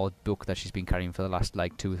 that small book that she's been carrying for the last,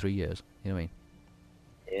 like, 2 or 3 years. You know what I mean?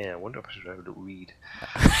 Yeah, I wonder if I should have a little read.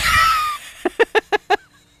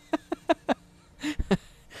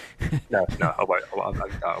 No, I won't.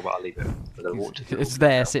 I'll leave it. It's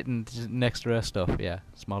there, sitting next to her stuff. Yeah,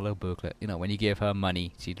 small little booklet. You know, when you give her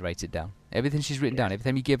money, she writes it down. Everything she's written down. Every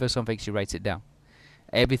time you give her something, she writes it down.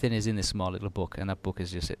 Everything is in this small little book, and that book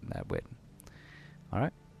is just sitting there waiting. All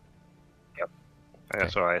right. Yep.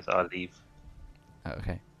 That's all right. I'll leave.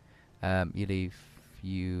 Okay. You leave.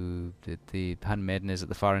 The handmaiden is at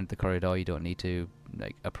the far end of the corridor. You don't need to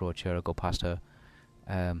like approach her or go past her.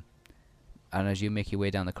 And as you make your way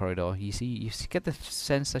down the corridor, you get the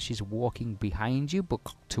sense that she's walking behind you, but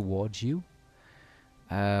towards you.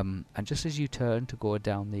 And just as you turn to go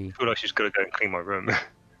down the... I feel like she's going to go and clean my room.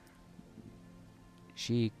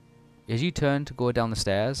 As you turn to go down the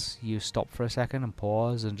stairs, you stop for a second and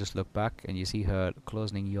pause and just look back, and you see her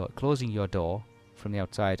closing your door from the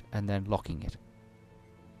outside and then locking it.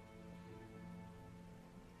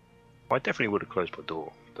 I definitely would have closed my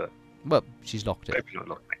door, but... Well, she's locked it. Maybe not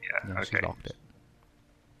locked it, yeah. Okay. She's locked it.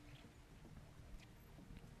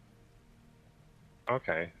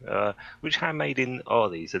 Okay. Which handmaiden are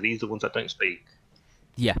these? Are these the ones that don't speak?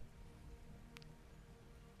 Yeah.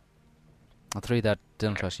 The 3 that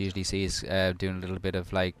Duntrust usually sees doing a little bit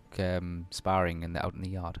of like sparring out in the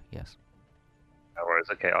yard. Yes. No worries.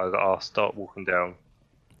 Okay, I'll start walking down.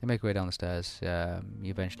 You make your way down the stairs. You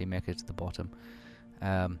eventually make it to the bottom.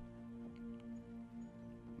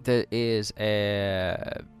 There is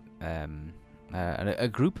a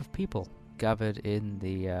group of people gathered in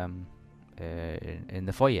the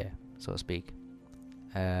foyer, so to speak.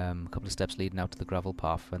 A couple of steps leading out to the gravel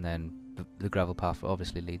path, and then the gravel path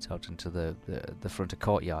obviously leads out into the front of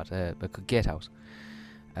courtyard, a gatehouse.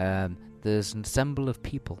 There's an assemble of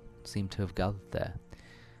people seem to have gathered there.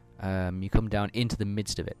 You come down into the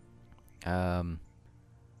midst of it.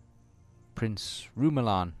 Prince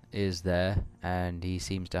Rumelan is there, and he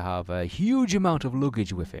seems to have a huge amount of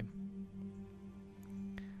luggage with him.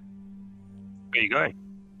 Where are you going?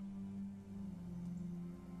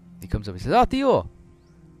 He comes up and says, Theo!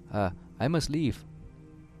 I must leave.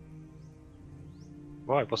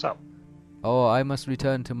 Why? What's up? Oh, I must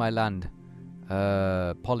return to my land.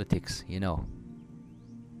 Politics, you know.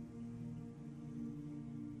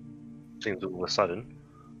 Seems all of a sudden.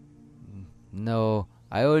 No,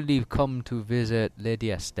 I only come to visit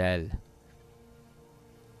Lady Estelle.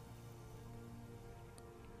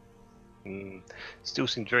 Still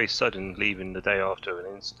seems very sudden, leaving the day after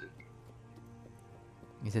an incident.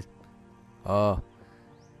 He says, oh,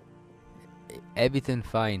 everything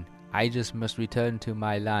fine. I just must return to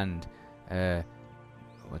my land.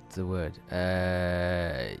 What's the word?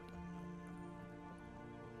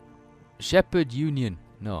 Shepherd Union.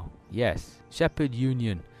 No, yes, Shepherd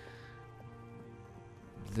Union.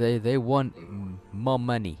 They want more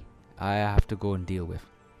money. I have to go and deal with.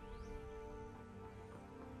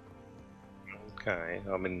 Okay,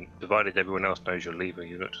 I mean, provided everyone else knows you're leaving,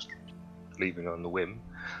 you're not just leaving on the whim.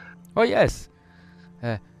 Oh yes,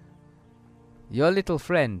 your little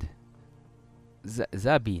friend,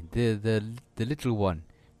 Zabi, the little one.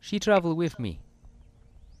 She traveled with me.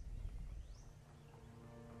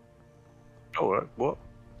 Oh, what?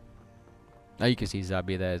 Now you can see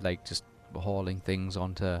Zabi there, like just hauling things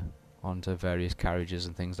onto various carriages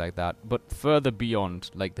and things like that, but further beyond,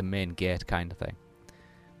 like the main gate kind of thing.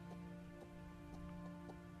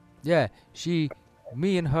 Yeah,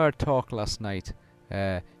 me and her talked last night.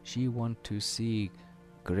 She want to see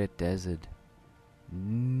Great Desert,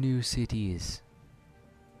 new cities.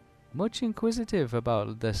 Much inquisitive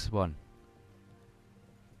about this one.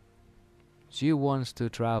 She wants to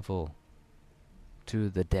travel to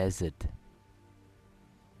the desert.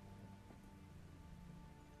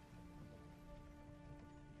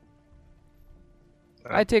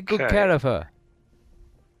 I take good Okay. care of her.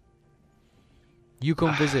 You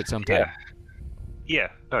come visit sometime. Yeah,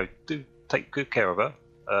 no, do take good care of her.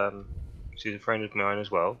 She's a friend of mine as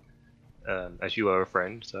well, as you are a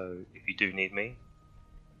friend, so if you do need me,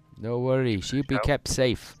 No worry, she'll be kept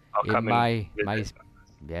safe I'll in come my visit.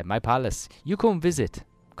 my palace. You come visit.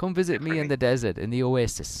 Come visit me in the desert, in the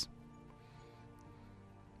oasis.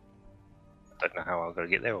 I don't know how I'm going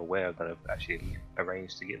to get there or where I'm going to actually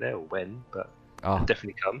arrange to get there or when, but Oh, I'll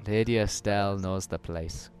definitely come. Lady Estelle knows the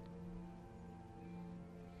place.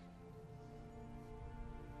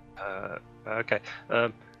 Okay.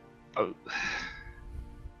 Oh,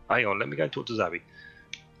 hang on, let me go and talk to Zabi.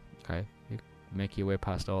 Okay, you make your way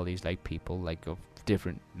past all these like people like of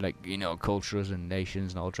different cultures and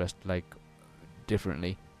nations and all dressed like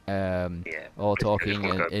differently. Yeah. All it's talking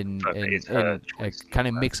like in it's her a choice. kind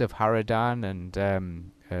of mix of Haradan and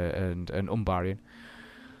Umbarian.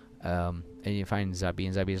 And you find Zabi,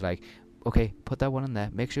 and Zabi's like, okay, put that one in there.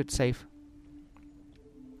 Make sure it's safe.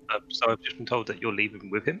 So I've just been told that you're leaving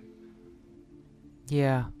with him.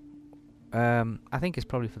 Yeah. I think it's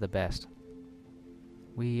probably for the best.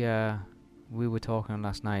 We were talking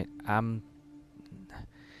last night. I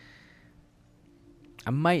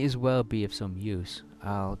might as well be of some use.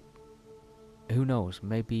 Who knows?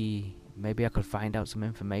 Maybe I could find out some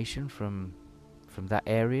information from that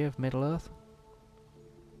area of Middle Earth.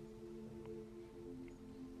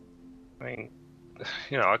 I mean,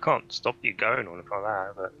 I can't stop you going or anything like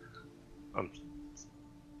that, but I'm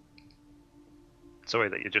sorry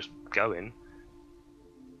that you're just going.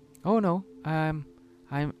 Oh no. I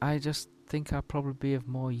just think I'll probably be of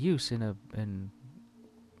more use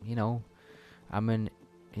my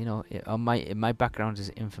background is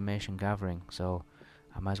information gathering, so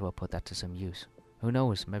I might as well put that to some use. Who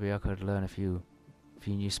knows? Maybe I could learn a few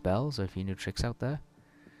new spells or a few new tricks out there.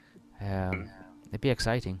 It'd be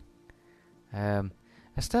exciting.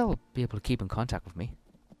 Estelle will be able to keep in contact with me.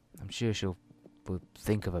 I'm sure she'll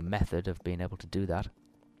think of a method of being able to do that.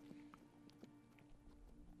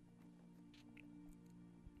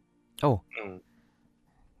 Oh, and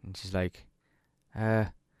she's like,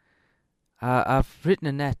 I've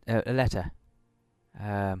written a letter.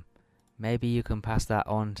 Maybe you can pass that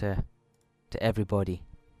on to everybody.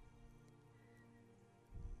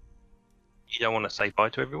 You don't want to say bye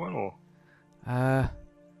to everyone, or?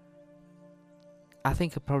 I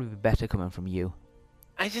think it'd probably be better coming from you.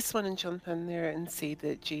 I just want to jump in there and say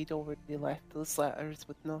that Jade already left those letters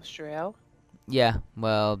with Nostriel. Yeah,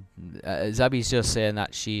 well, Zabi's just saying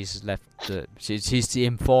that she's left. She's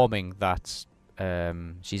informing that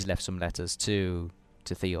she's left some letters to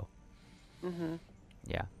Theo. Mhm.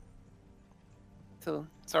 Yeah. So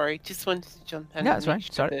sorry, just wanted to jump in. Yeah, that's and right. make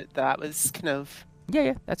sure Sorry. that was kind of.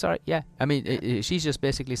 Yeah, that's alright. Yeah, I mean, she's just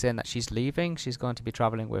basically saying that she's leaving. She's going to be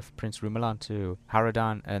traveling with Prince Rumelan to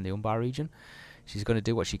Haradan and the Umbar region. She's going to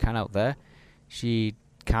do what she can out there. She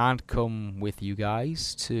can't come with you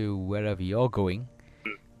guys to wherever you're going.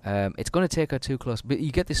 It's going to take her too close. But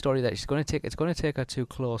you get the story that it's going to take her too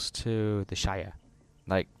close to the Shire,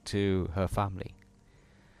 like to her family.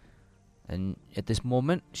 And at this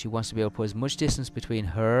moment, she wants to be able to put as much distance between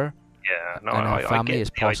her and her family as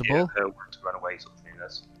possible. I get her wanting to run away, sort of thing.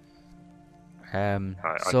 That's, I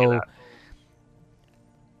so get that.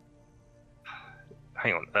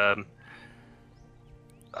 Hang on.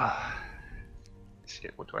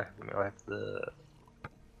 Shit. What do I have? I have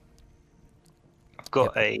I've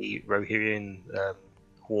got a Rohirrian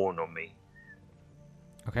horn on me.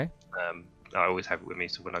 okay. I always have it with me,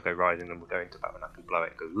 so when I go riding and we're going to Batman, I can blow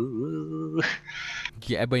it and go. Ooh.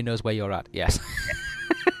 Yeah, everybody knows where you're at. Yes.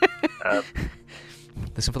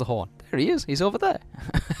 Listen for the horn. There he is. He's over there.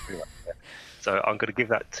 So I'm going to give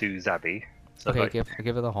that to Zabi. So Okay,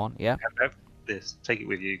 give her the horn. Yeah. have this. Take it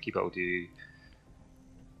with you. Keep it with you.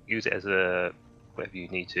 Use it as a whatever you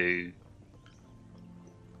need to.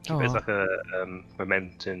 Keep it as like a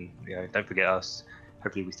momentum. Don't forget us.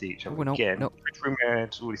 Hopefully we see each other again. Prince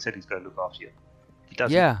Rumeland's already said he's going to look after you. He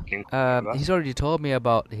does. Yeah. He's already told me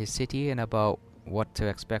about his city and about what to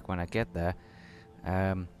expect when I get there.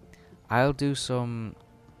 I'll do some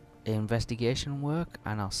investigation work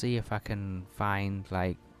and I'll see if I can find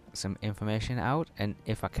like some information out, and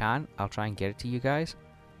if I can, I'll try and get it to you guys.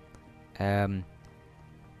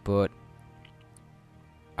 But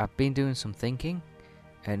I've been doing some thinking,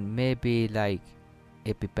 and maybe like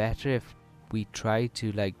it'd be better if we try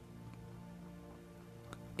to like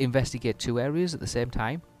investigate two areas at the same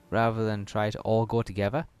time rather than try to all go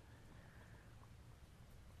together.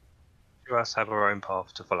 To us have our own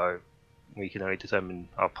path to follow. We can only determine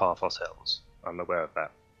our path ourselves. I'm aware of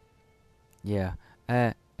that. Yeah.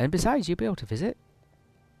 And besides, you'll be able to visit.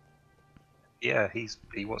 Yeah, he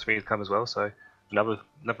wants me to come as well. So another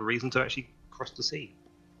reason to actually cross the sea.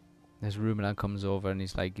 This Rumelan comes over and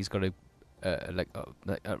he's got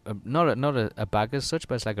not a bag as such,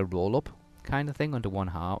 but it's like a roll up kind of thing under one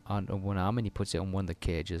arm, and he puts it on one of the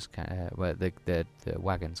cages, where the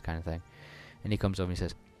wagons kind of thing, and he comes over and he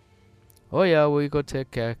says, "Oh yeah, we got to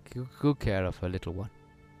take good care of a little one."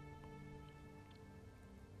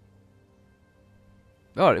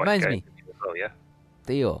 Oh, it reminds me, Oh yeah.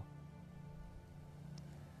 Theo.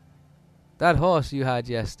 That horse you had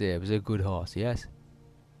yesterday was a good horse, yes?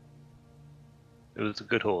 It was a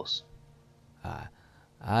good horse.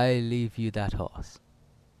 I leave you that horse.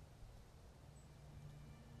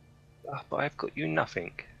 But I've got you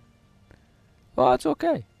nothing. Oh, it's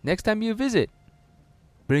okay. Next time you visit,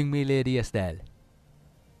 bring me Lady Estelle.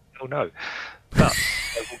 Oh no. But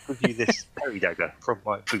I will give you this berry dagger from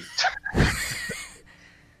my boot.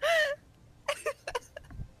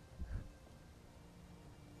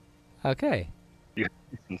 Okay. You have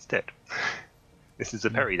this instead. This is a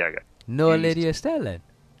berry dagger. No Used- Lady Estelle then?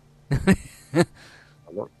 I'm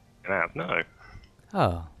not gonna have, no.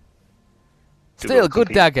 Oh. Do Still, look good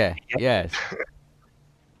complete- dagger. Yeah. Yes.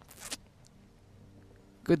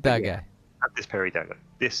 Good But dagger. yeah. Have this berry dagger.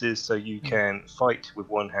 This is so you can fight with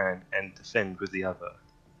one hand and defend with the other.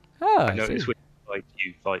 Oh, I I notice see. when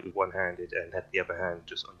you fight with one-handed and have the other hand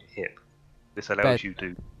just on your hip. This allows But- you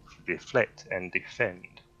to deflect and defend.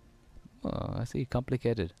 Oh, I see.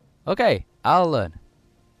 Complicated. Okay, I'll learn.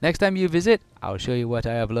 Next time you visit, I'll show you what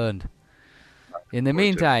I have learned. In the Will do.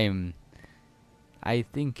 meantime, I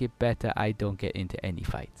think it better I don't get into any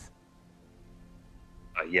fights.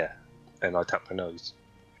 Yeah, and I tap my nose.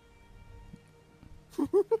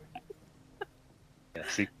 Yeah,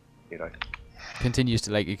 see, you know. Continues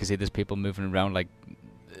to, like, you can see there's people moving around, like,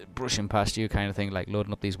 brushing past you kind of thing, like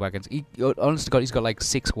loading up these wagons. Honest to God, he's got like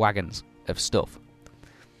 6 wagons of stuff.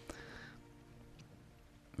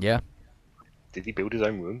 Yeah. Did he build his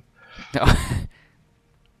own room?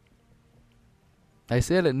 I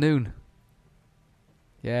sail at noon.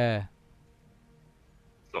 Yeah.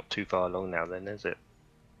 Not too far along now, then, is it?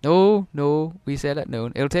 No, we sail at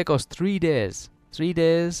noon. It'll take us 3 days. 3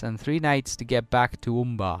 days and 3 nights to get back to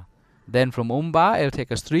Umbar. Then from Umbar, it'll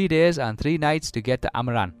take us 3 days and 3 nights to get to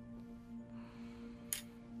Amaran.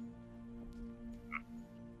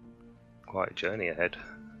 Quite a journey ahead.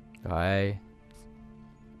 Aye.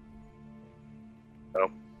 Well,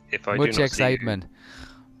 if I do Much not excitement.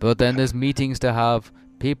 But then there's meetings to have,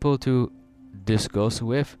 people to discuss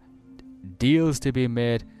with, deals to be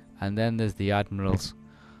made, and then there's the admirals.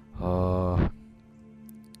 Oh.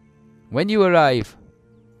 When you arrive,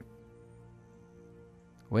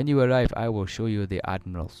 I will show you the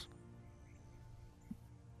admirals.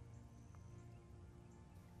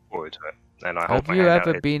 see you forward to it, and I hold Have my you hand out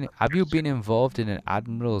ever as- been? Have you been involved in an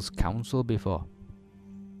admiral's council before?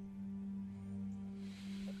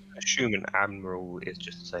 Assume an admiral is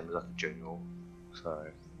just the same as like a general, so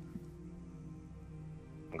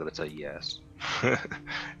I'm gonna say yes.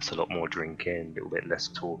 It's a lot more drinking, a little bit less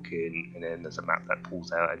talking, and then there's a map that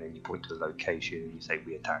pulls out, and then you point to the location and you say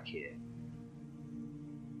we attack here.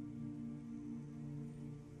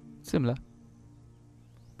 Similar,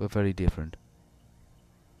 but very different.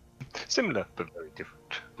 Similar but very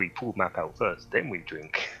different. We pull map out first, then we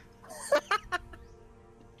drink.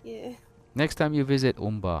 Yeah. Next time you visit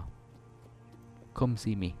Umbar, come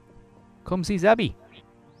see me. Come see Zabi.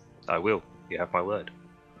 I will. You have my word.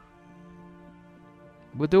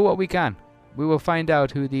 We'll do what we can. We will find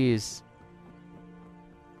out who these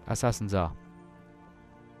assassins are.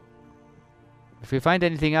 If we find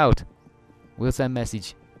anything out, we'll send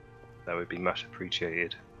message. That would be much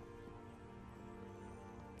appreciated.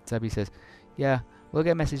 Zabi says, yeah, we'll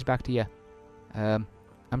get a message back to you.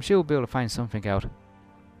 I'm sure we'll be able to find something out.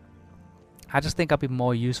 I just think I'll be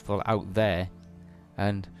more useful out there.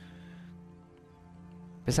 And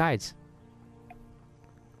besides,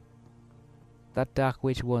 that Dark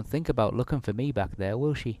Witch won't think about looking for me back there,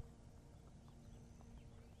 will she?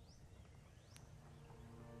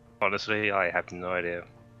 Honestly, I have no idea.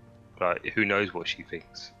 But who knows what she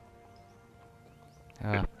thinks?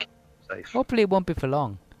 Safe. Hopefully it won't be for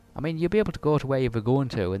long. I mean, you'll be able to go to where you're going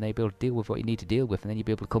to and they'll be able to deal with what you need to deal with, and then you'll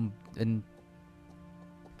be able to come and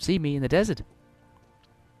see me in the desert.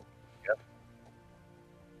 Yep.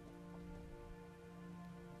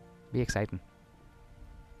 Be exciting.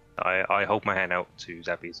 I hold my hand out to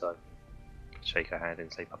Zabi, so I shake her hand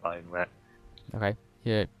and say bye-bye and all that. Okay.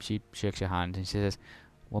 Yeah, she shakes your hand and she says,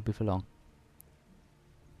 won't be for long.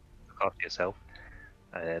 Look after yourself.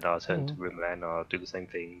 And I'll turn to Rimmer and I'll do the same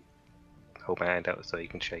thing. Hold my hand out so you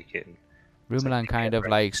can shake it and Rumelan kind of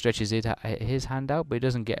like stretches his hand out, but he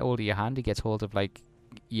doesn't get hold of your hand. He gets hold of like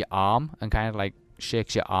your arm and kind of like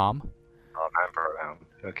shakes your arm. Arm and around.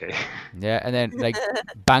 Okay. Yeah, and then like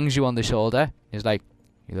bangs you on the shoulder. He's like,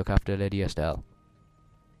 "You look after Lady Estelle."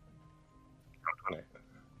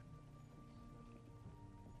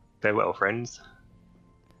 Farewell, friends.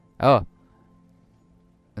 Oh,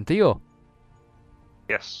 and Theo,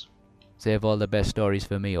 Yes. save all the best stories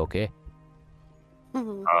for me, okay?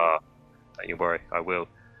 Don't you worry, I will.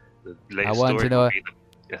 The latest I want story to know. will be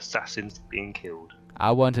the assassins being killed.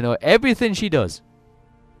 I want to know everything she does.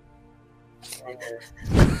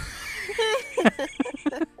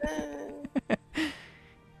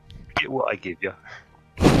 Get what I give you.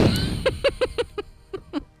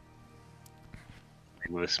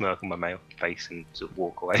 With a smirk on my face and sort of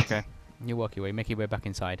walk away. Okay. You walk your way, make your way back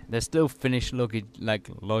inside. They're still finished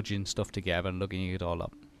lodging stuff together and looking it all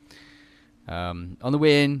up. On the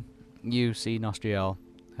way in, you see Nostriel,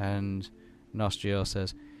 and Nostriel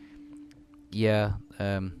says, "Yeah,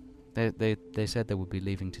 they said they would be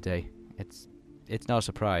leaving today. It's not a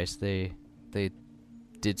surprise. They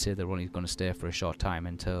did say they were only going to stay for a short time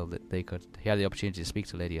until he had the opportunity to speak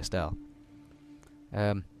to Lady Estelle.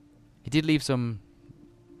 He did leave some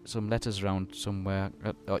letters around somewhere."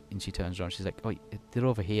 And she turns around. She's like, "Oh, they're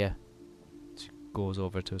over here." She goes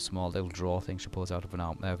over to a small little drawer thing she pulls out of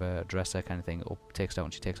a dresser kind of thing. Takes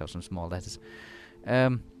out some small letters.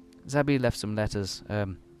 Zabi left some letters.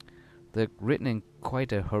 They're written in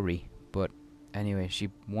quite a hurry, but anyway, she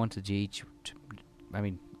wanted you each.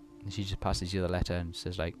 She just passes you the letter and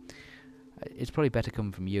says like, "It's probably better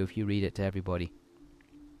coming from you if you read it to everybody."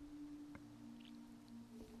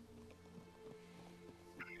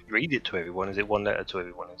 Read it to everyone. Is it one letter to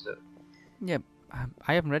everyone? Is it? Yeah,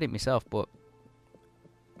 I haven't read it myself, but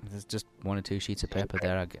there's just one or two sheets of paper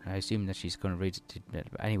there. I assume that she's going to read it.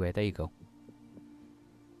 Anyway, there you go.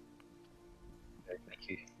 Okay, thank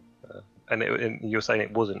you. And you're saying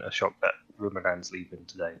it wasn't a shock that Rumelan's leaving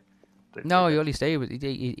today? No, he only stayed with.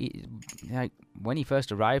 Like when he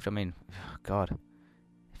first arrived. God,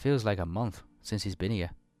 it feels like a month since he's been here.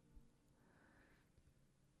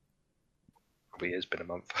 Probably has been a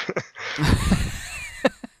month.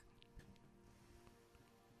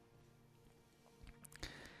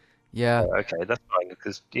 Yeah. Okay, that's fine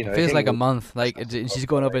because it feels like a month. Like, and she's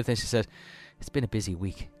going over everything. She says, "It's been a busy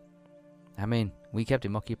week. We kept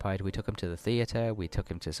him occupied. We took him to the theatre. We took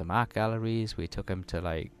him to some art galleries. We took him to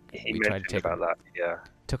He mentioned about that. Yeah.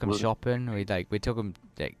 Took him shopping. We took him.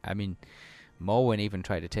 Morwen even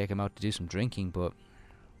tried to take him out to do some drinking, but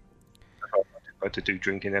I tried to do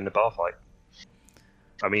drinking in the bar fight.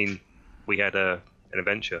 We had an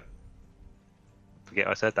adventure. Forget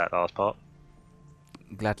I said that last part.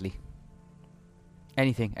 Gladly.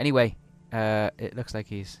 Anything. Anyway, it looks like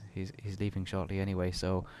he's leaving shortly anyway,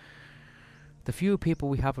 so the fewer people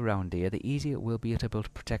we have around here, the easier it will be to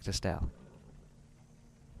protect Estelle.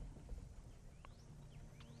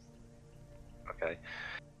 Okay.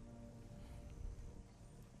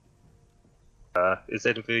 Is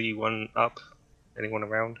anyone up? Anyone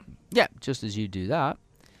around? Yeah, just as you do that,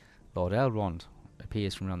 Lord Elrond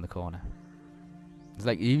appears from around the corner. It's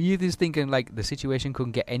like you're just thinking like the situation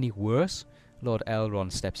couldn't get any worse. Lord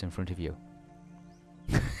Elrond steps in front of you.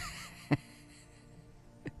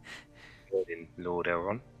 Lord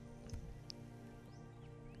Elrond.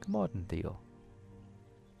 Good morning, Theo.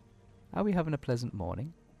 Are we having a pleasant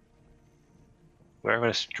morning? We're having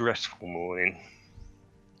a stressful morning.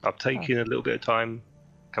 I've taken a little bit of time,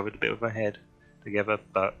 covered a bit of my head together,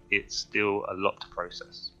 but it's still a lot to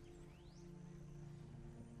process.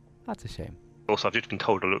 That's a shame. Also, I've just been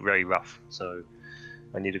told I look very rough, so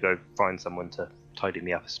I need to go find someone to tidy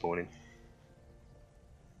me up this morning.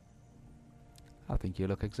 I think you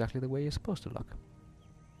look exactly the way you're supposed to look.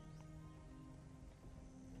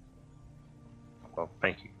 Well,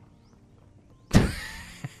 thank you.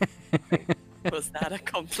 Was that a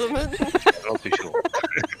compliment? Not too sure.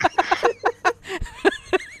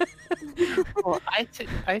 Well, I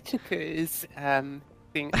took it as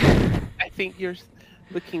I think you're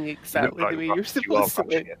looking exactly the way you're supposed to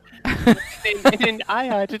look. And then I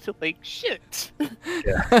added to like shit.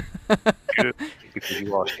 Yeah. Because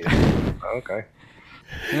you are shit. Okay.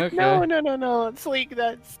 Okay. No. It's like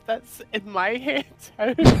that's in my head.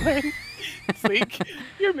 It's like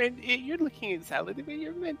you're looking exactly the way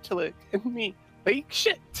you're meant to look, and me like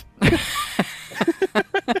shit.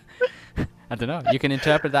 I don't know. You can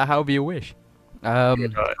interpret that however you wish. I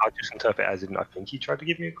just interpret it as in I think he tried to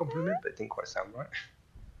give me a compliment, but it didn't quite sound right.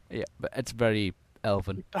 Yeah, but it's very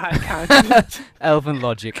Elven. Backhanded. Elven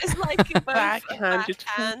logic. It's like both Backhanded.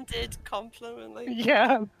 backhanded compliment, like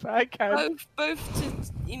Yeah, backhand.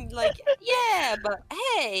 both like yeah, but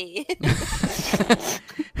hey.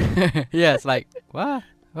 Yeah, it's like, what?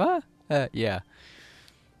 What? Yeah.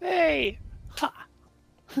 Hey. Ha.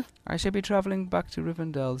 I should be travelling back to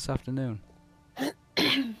Rivendell this afternoon.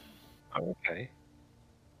 Oh, okay.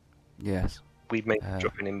 Yes. We may be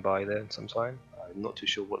dropping in by then sometime. I'm not too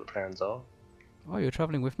sure what the plans are. Oh, you're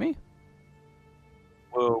travelling with me?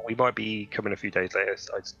 Well, we might be coming a few days later.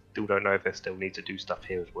 So I still don't know if they still need to do stuff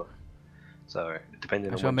here as well. So, depending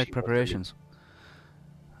I on shall when make she wants to- preparations.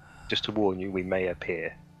 Just to warn you, we may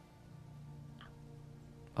appear.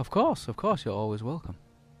 Of course, you're always welcome.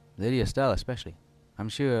 Lady Estelle especially. I'm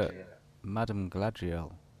sure Yeah. Madame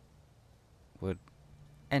Galadriel would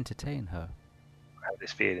entertain her. I have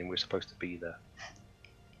this feeling we're supposed to be there.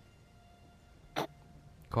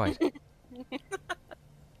 Quite.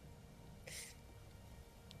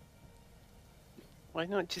 Why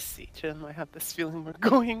not just say to him, I have this feeling we're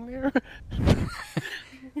going there?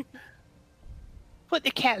 Put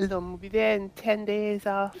the kettle on, we'll be there in 10 days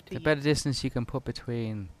after. The you. better distance you can put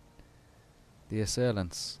between the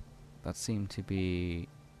assailants that seem to be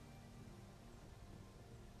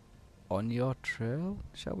on your trail,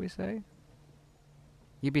 shall we say?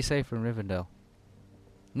 You'd be safer in Rivendell.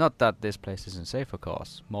 Not that this place isn't safe, of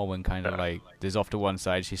course. Morwen kind of like, is off to one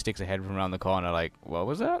side, she sticks her head from around the corner like, what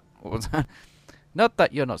was that? What was that? Not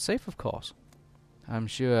that you're not safe, of course. I'm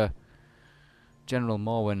sure General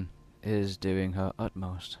Morwen is doing her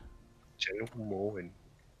utmost. General Morwen.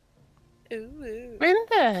 Ooh. When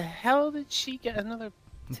the hell did she get another...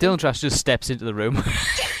 Dylan Trash just steps into the room.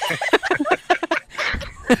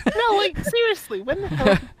 No, like, seriously, when the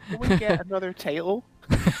hell did we get another title?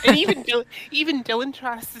 And even Dylan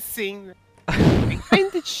Trask is saying that. Like, when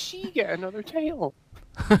did she get another title?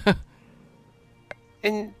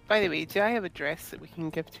 And, by the way, do I have a dress that we can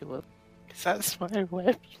give to Lily? Because that's why I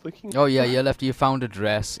left looking Oh yeah, you found a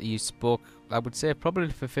dress. You spoke, I would say, probably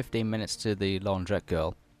for 15 minutes to the laundrette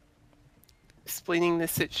girl. explaining the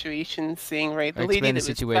situation, saying, right, the Explain lady the that was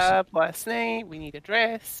situation. stabbed last night, we need a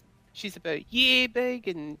dress. She's about yay big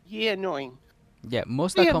and yay annoying. Yeah,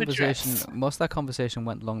 most We of that have a conversation, dress.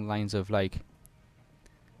 went along the lines of like,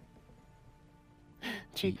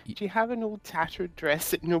 Do you have an old tattered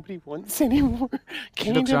dress that nobody wants anymore?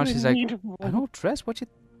 She looks around, she's like, need an one." old dress? What you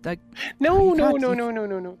like? No, you no, can't- no, you- no, no,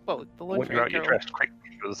 no, no. Well, the I want you laundry out your girl. dress quick.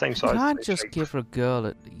 You're the same You size. can't same just shape. give a girl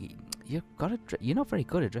a. You're not very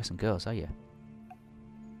good at dressing girls, are you?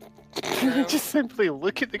 Just simply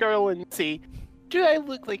look at the girl and say, "Do I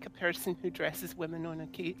look like a person who dresses women on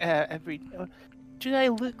every? Do I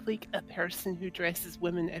look like a person who dresses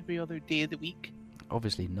women every other day of the week?"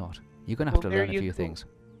 Obviously not. You're gonna have Well, to there learn a you few go. things.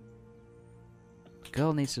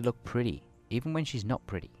 Girl needs to look pretty, even when she's not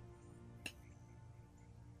pretty.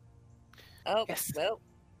 Oh, Yes. well.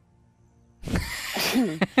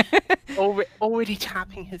 Already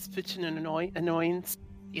tapping his foot in annoyance.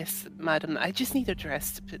 Yes, madam, I just need a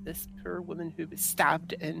dress to put this poor woman who was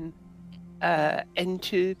stabbed into,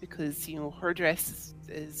 because her dress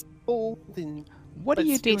is old and What are But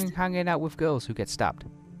you space- doing hanging out with girls who get stabbed?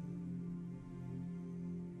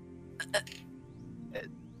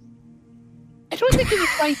 I don't think it was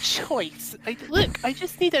my choice. Look, I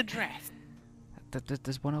just need a dress.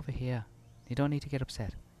 There's one over here. You don't need to get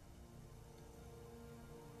upset.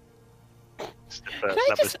 Can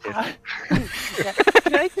I just ask? Yeah,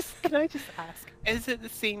 can I just ask? Is it the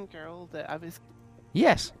same girl that I was?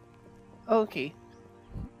 Yes. Okay.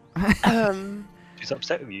 She's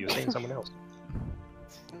upset with you. You're seeing someone else.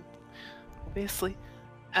 Obviously.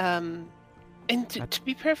 And to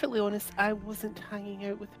be perfectly honest, I wasn't hanging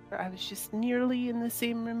out with her. I was just nearly in the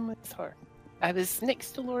same room as her. I was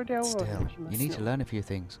next to Lord Elrond. Still, you must need to know. learn a few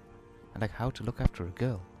things. And like how to look after a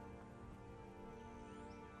girl.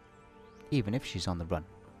 Even if she's on the run.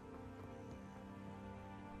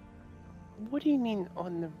 What do you mean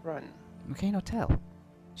on the run? We cannot tell.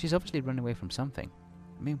 She's obviously running away from something.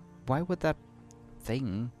 I mean, why would that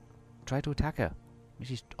thing try to attack her?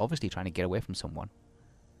 She's obviously trying to get away from someone.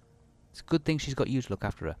 It's a good thing she's got you to look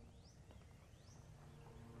after her.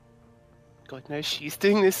 God, now she's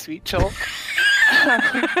doing this sweet talk.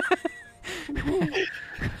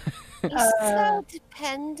 You're so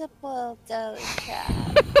dependable,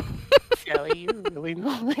 Doja. Kelly, you're really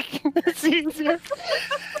not making this easier.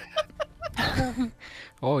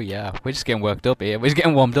 Oh yeah, we're just getting worked up here. We're just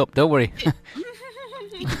getting warmed up, don't worry.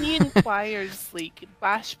 He inquires, like,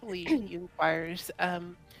 bashfully, he inquires,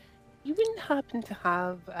 you wouldn't happen to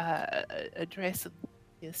have a dress of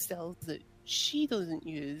Estelle's that she doesn't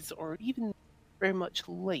use, or even very much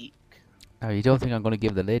like. Oh, you don't think I'm going to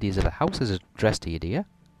give the ladies of the house as a dress to you, do you?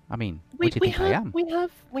 I mean, what do you think I am?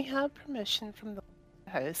 We have permission from the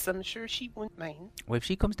house. I'm sure she won't mind. Well, if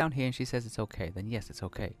she comes down here and she says it's okay, then yes, it's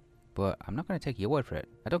okay. But I'm not going to take your word for it.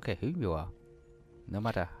 I don't care who you are. No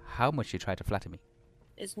matter how much you try to flatter me.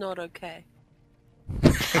 It's not okay.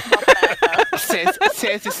 says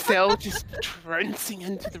Estelle, just trouncing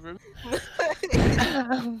into the room.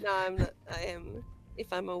 No, I'm not. I am.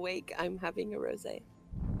 If I'm awake, I'm having a rosé.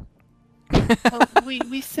 Well,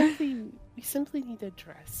 we simply need a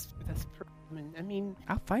dress for this woman. I mean,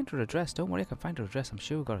 I'll find her a dress. Don't worry, I can find her a dress. I'm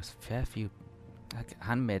sure we've got a fair few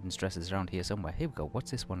handmaidens dresses around here somewhere. Here we go.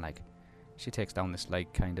 What's this one like? She takes down this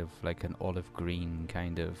like kind of like an olive green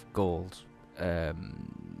kind of gold,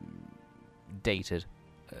 dated,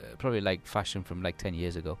 probably like fashion from like 10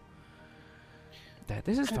 years ago.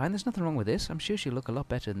 This is fine. There's nothing wrong with this. I'm sure she'll look a lot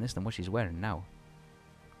better than this than what she's wearing now.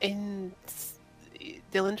 And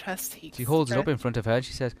Dylan Trust takes. She holds it up in front of her and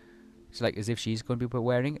she says, it's like as if she's going to be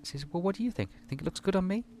wearing it. She says, well, what do you think? Think it looks good on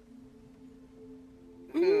me?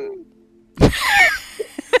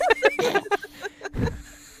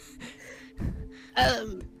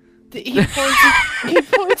 He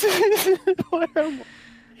points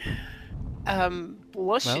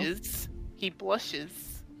blushes. Well, he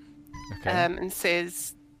blushes. Okay. And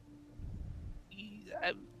says,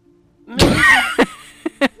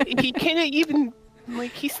 he kind of even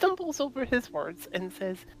like he stumbles over his words and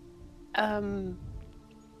says, I'm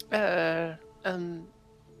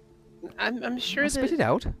sure spit it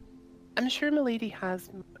out. I'm sure Milady has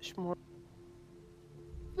much more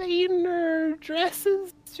finer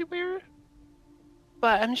dresses to wear,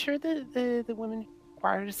 but I'm sure that the woman who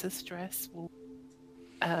acquires this dress will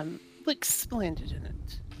look splendid in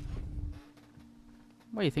it.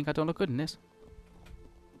 Well, you think I don't look good in this?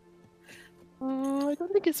 I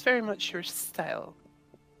don't think it's very much your style.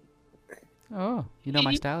 Oh, you know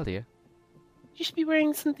my style, do you? You should be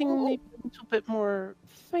wearing something maybe a little bit more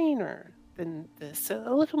finer than this.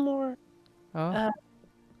 A little more... Oh.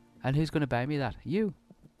 And who's going to buy me that? You.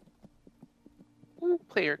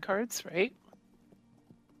 Player cards, right?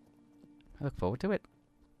 I look forward to it.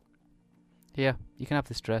 Here, you can have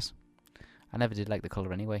this dress. I never did like the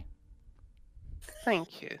colour anyway.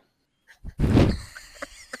 Thank you.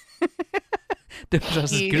 The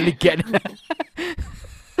dress is really getting it.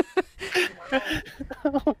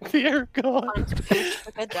 Oh dear God.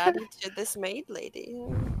 Like a daddy to this maid lady.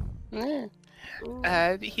 Yeah.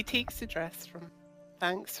 He takes the dress from,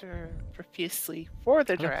 thanks her profusely for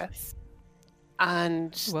the dress,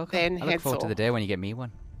 and then I look heads forward off. to the day when you get me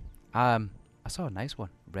one. I saw a nice one,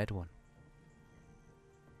 red one.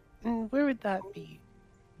 And where would that be?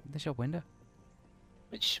 The shop window.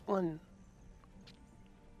 Which one?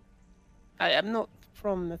 I'm not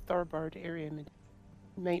from the Tharbard area. You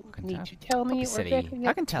might need to tell me.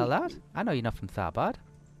 I can tell that. I know you're not from Tharbard.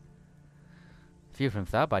 If you're from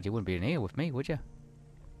Tharbard, you wouldn't be in here with me, would you?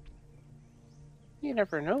 You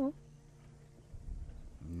never know.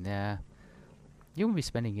 Nah. You wouldn't be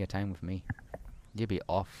spending your time with me. You'd be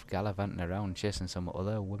off gallivanting around chasing some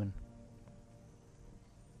other woman.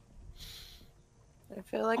 I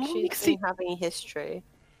feel like she's been having history.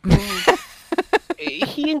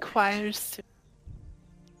 He inquires to...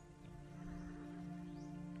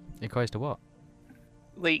 Inquires to what?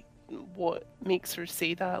 Like, what makes her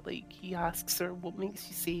say that? Like, he asks her, what makes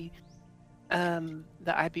you say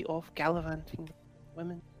that I'd be off gallivanting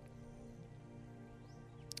women?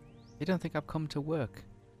 You don't think I've come to work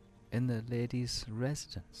in the lady's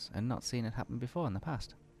residence and not seen it happen before in the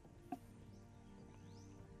past?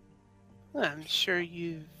 Well, I'm sure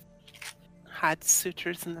you've had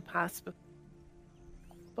suitors in the past, but...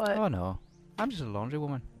 Oh no, I'm just a laundry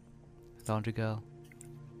woman. Laundry girl.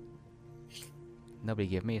 Nobody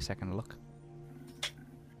gave me a second look.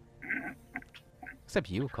 Except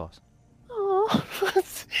you, of course. Oh,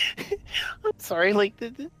 I'm sorry, like,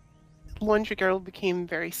 the laundry girl became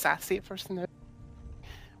very sassy at first, and now,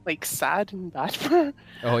 like, sad and bad for her.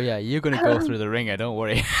 Oh yeah, you're gonna go through the ringer, don't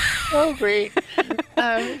worry. Oh, great.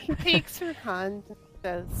 He takes her hand and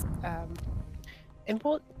says, and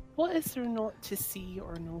what is there not to see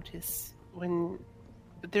or notice when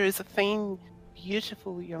there is a fine,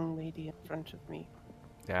 beautiful young lady in front of me?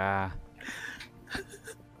 Ah.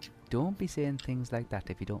 Don't be saying things like that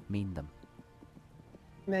if you don't mean them.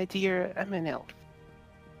 My dear, I'm an elf.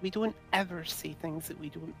 We don't ever say things that we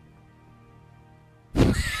don't.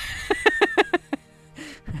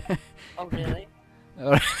 Oh, really?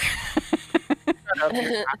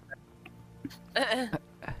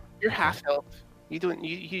 You're half elf. You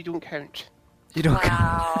don't count. You don't.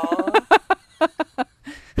 Wow.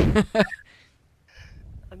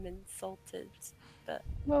 insulted, but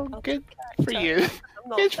Well, I'll good take for character. you. I'm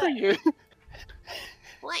not Good for there. you.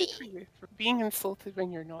 Good for you for being insulted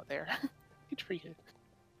when you're not there. Good for you.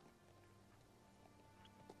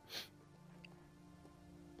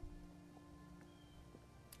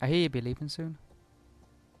 I hear you'll be leaving soon.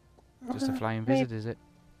 Just a flying Maybe- visit, is it?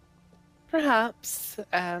 Perhaps.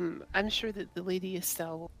 I'm sure that the Lady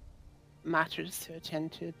Estelle matters to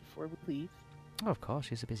attend to before we leave. Oh, of course,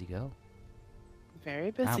 she's a busy girl.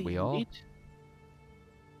 Very busy Aren't we all?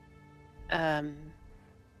 indeed.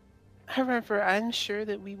 However, I'm sure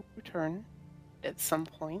that we will return at some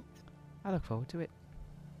point. I look forward to it.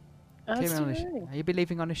 As On do a sh- I. You'll be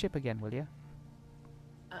leaving on a ship again, will you?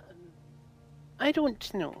 I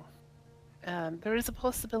don't know. There is a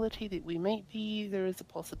possibility that we might be. There is a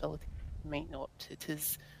possibility we might not. It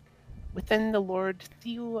is within the Lord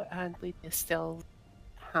Theo and Lady Estelle's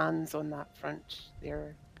hands on that front.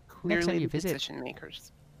 They're Next time clearly you the visit. decision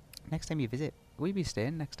makers. Next time you visit, will you be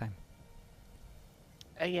staying next time?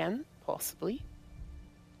 Again, possibly.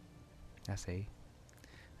 I see.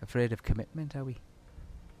 Afraid of commitment, are we?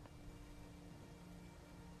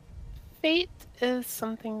 Fate is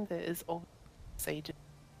something that is always decided.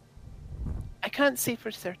 I can't say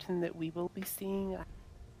for certain that we will be seeing. I can't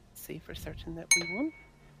say for certain that we won't.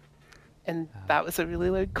 And that was a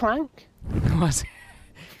really loud clank. Was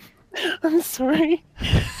I'm sorry.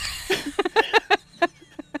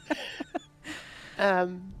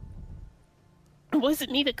 It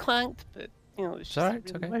wasn't me that clanked, but you know, it was just Sorry, a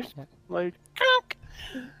it's really okay. loud, Yeah. loud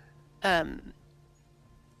clank.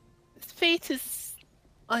 Fate is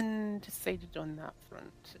undecided on that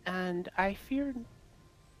front, and I do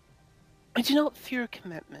not fear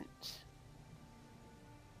commitment.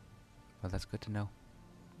 Well, that's good to know.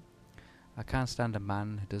 I can't stand a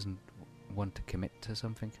man who doesn't want to commit to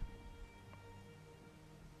something.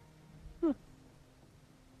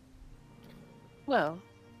 Well,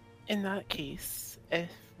 in that case, if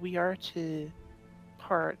we are to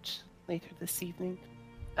part later this evening,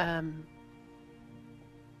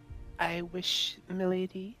 I wish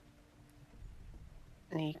Milady,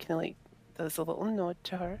 and he kind of like does a little nod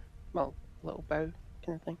to her, well, a little bow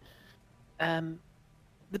kind of thing,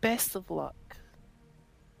 the best of luck.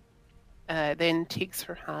 Then takes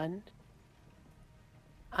her hand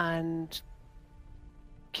and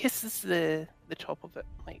kisses the top of it,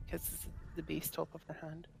 like kisses the base top of her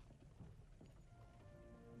hand.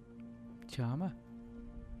 Charmer.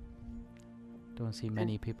 Don't see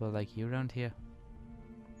many people like you around here.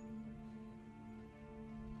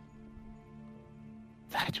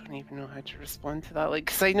 I don't even know how to respond to that, like,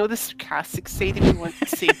 because I know the sarcastic side of me wants to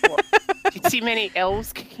say, what? Do you see many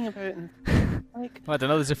elves kicking about and like? Well, I don't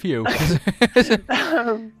know, there's a few.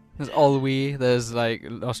 Um, There's Olwe, there's like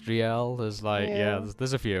Austriel, there's like, Yeah.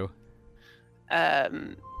 there's a few.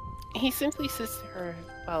 he simply says to her,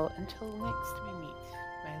 "Well, until next we meet,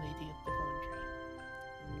 my lady of the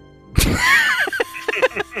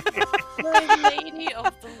laundry." My lady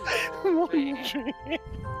of the laundry. Laundry.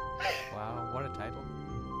 Wow, what a title.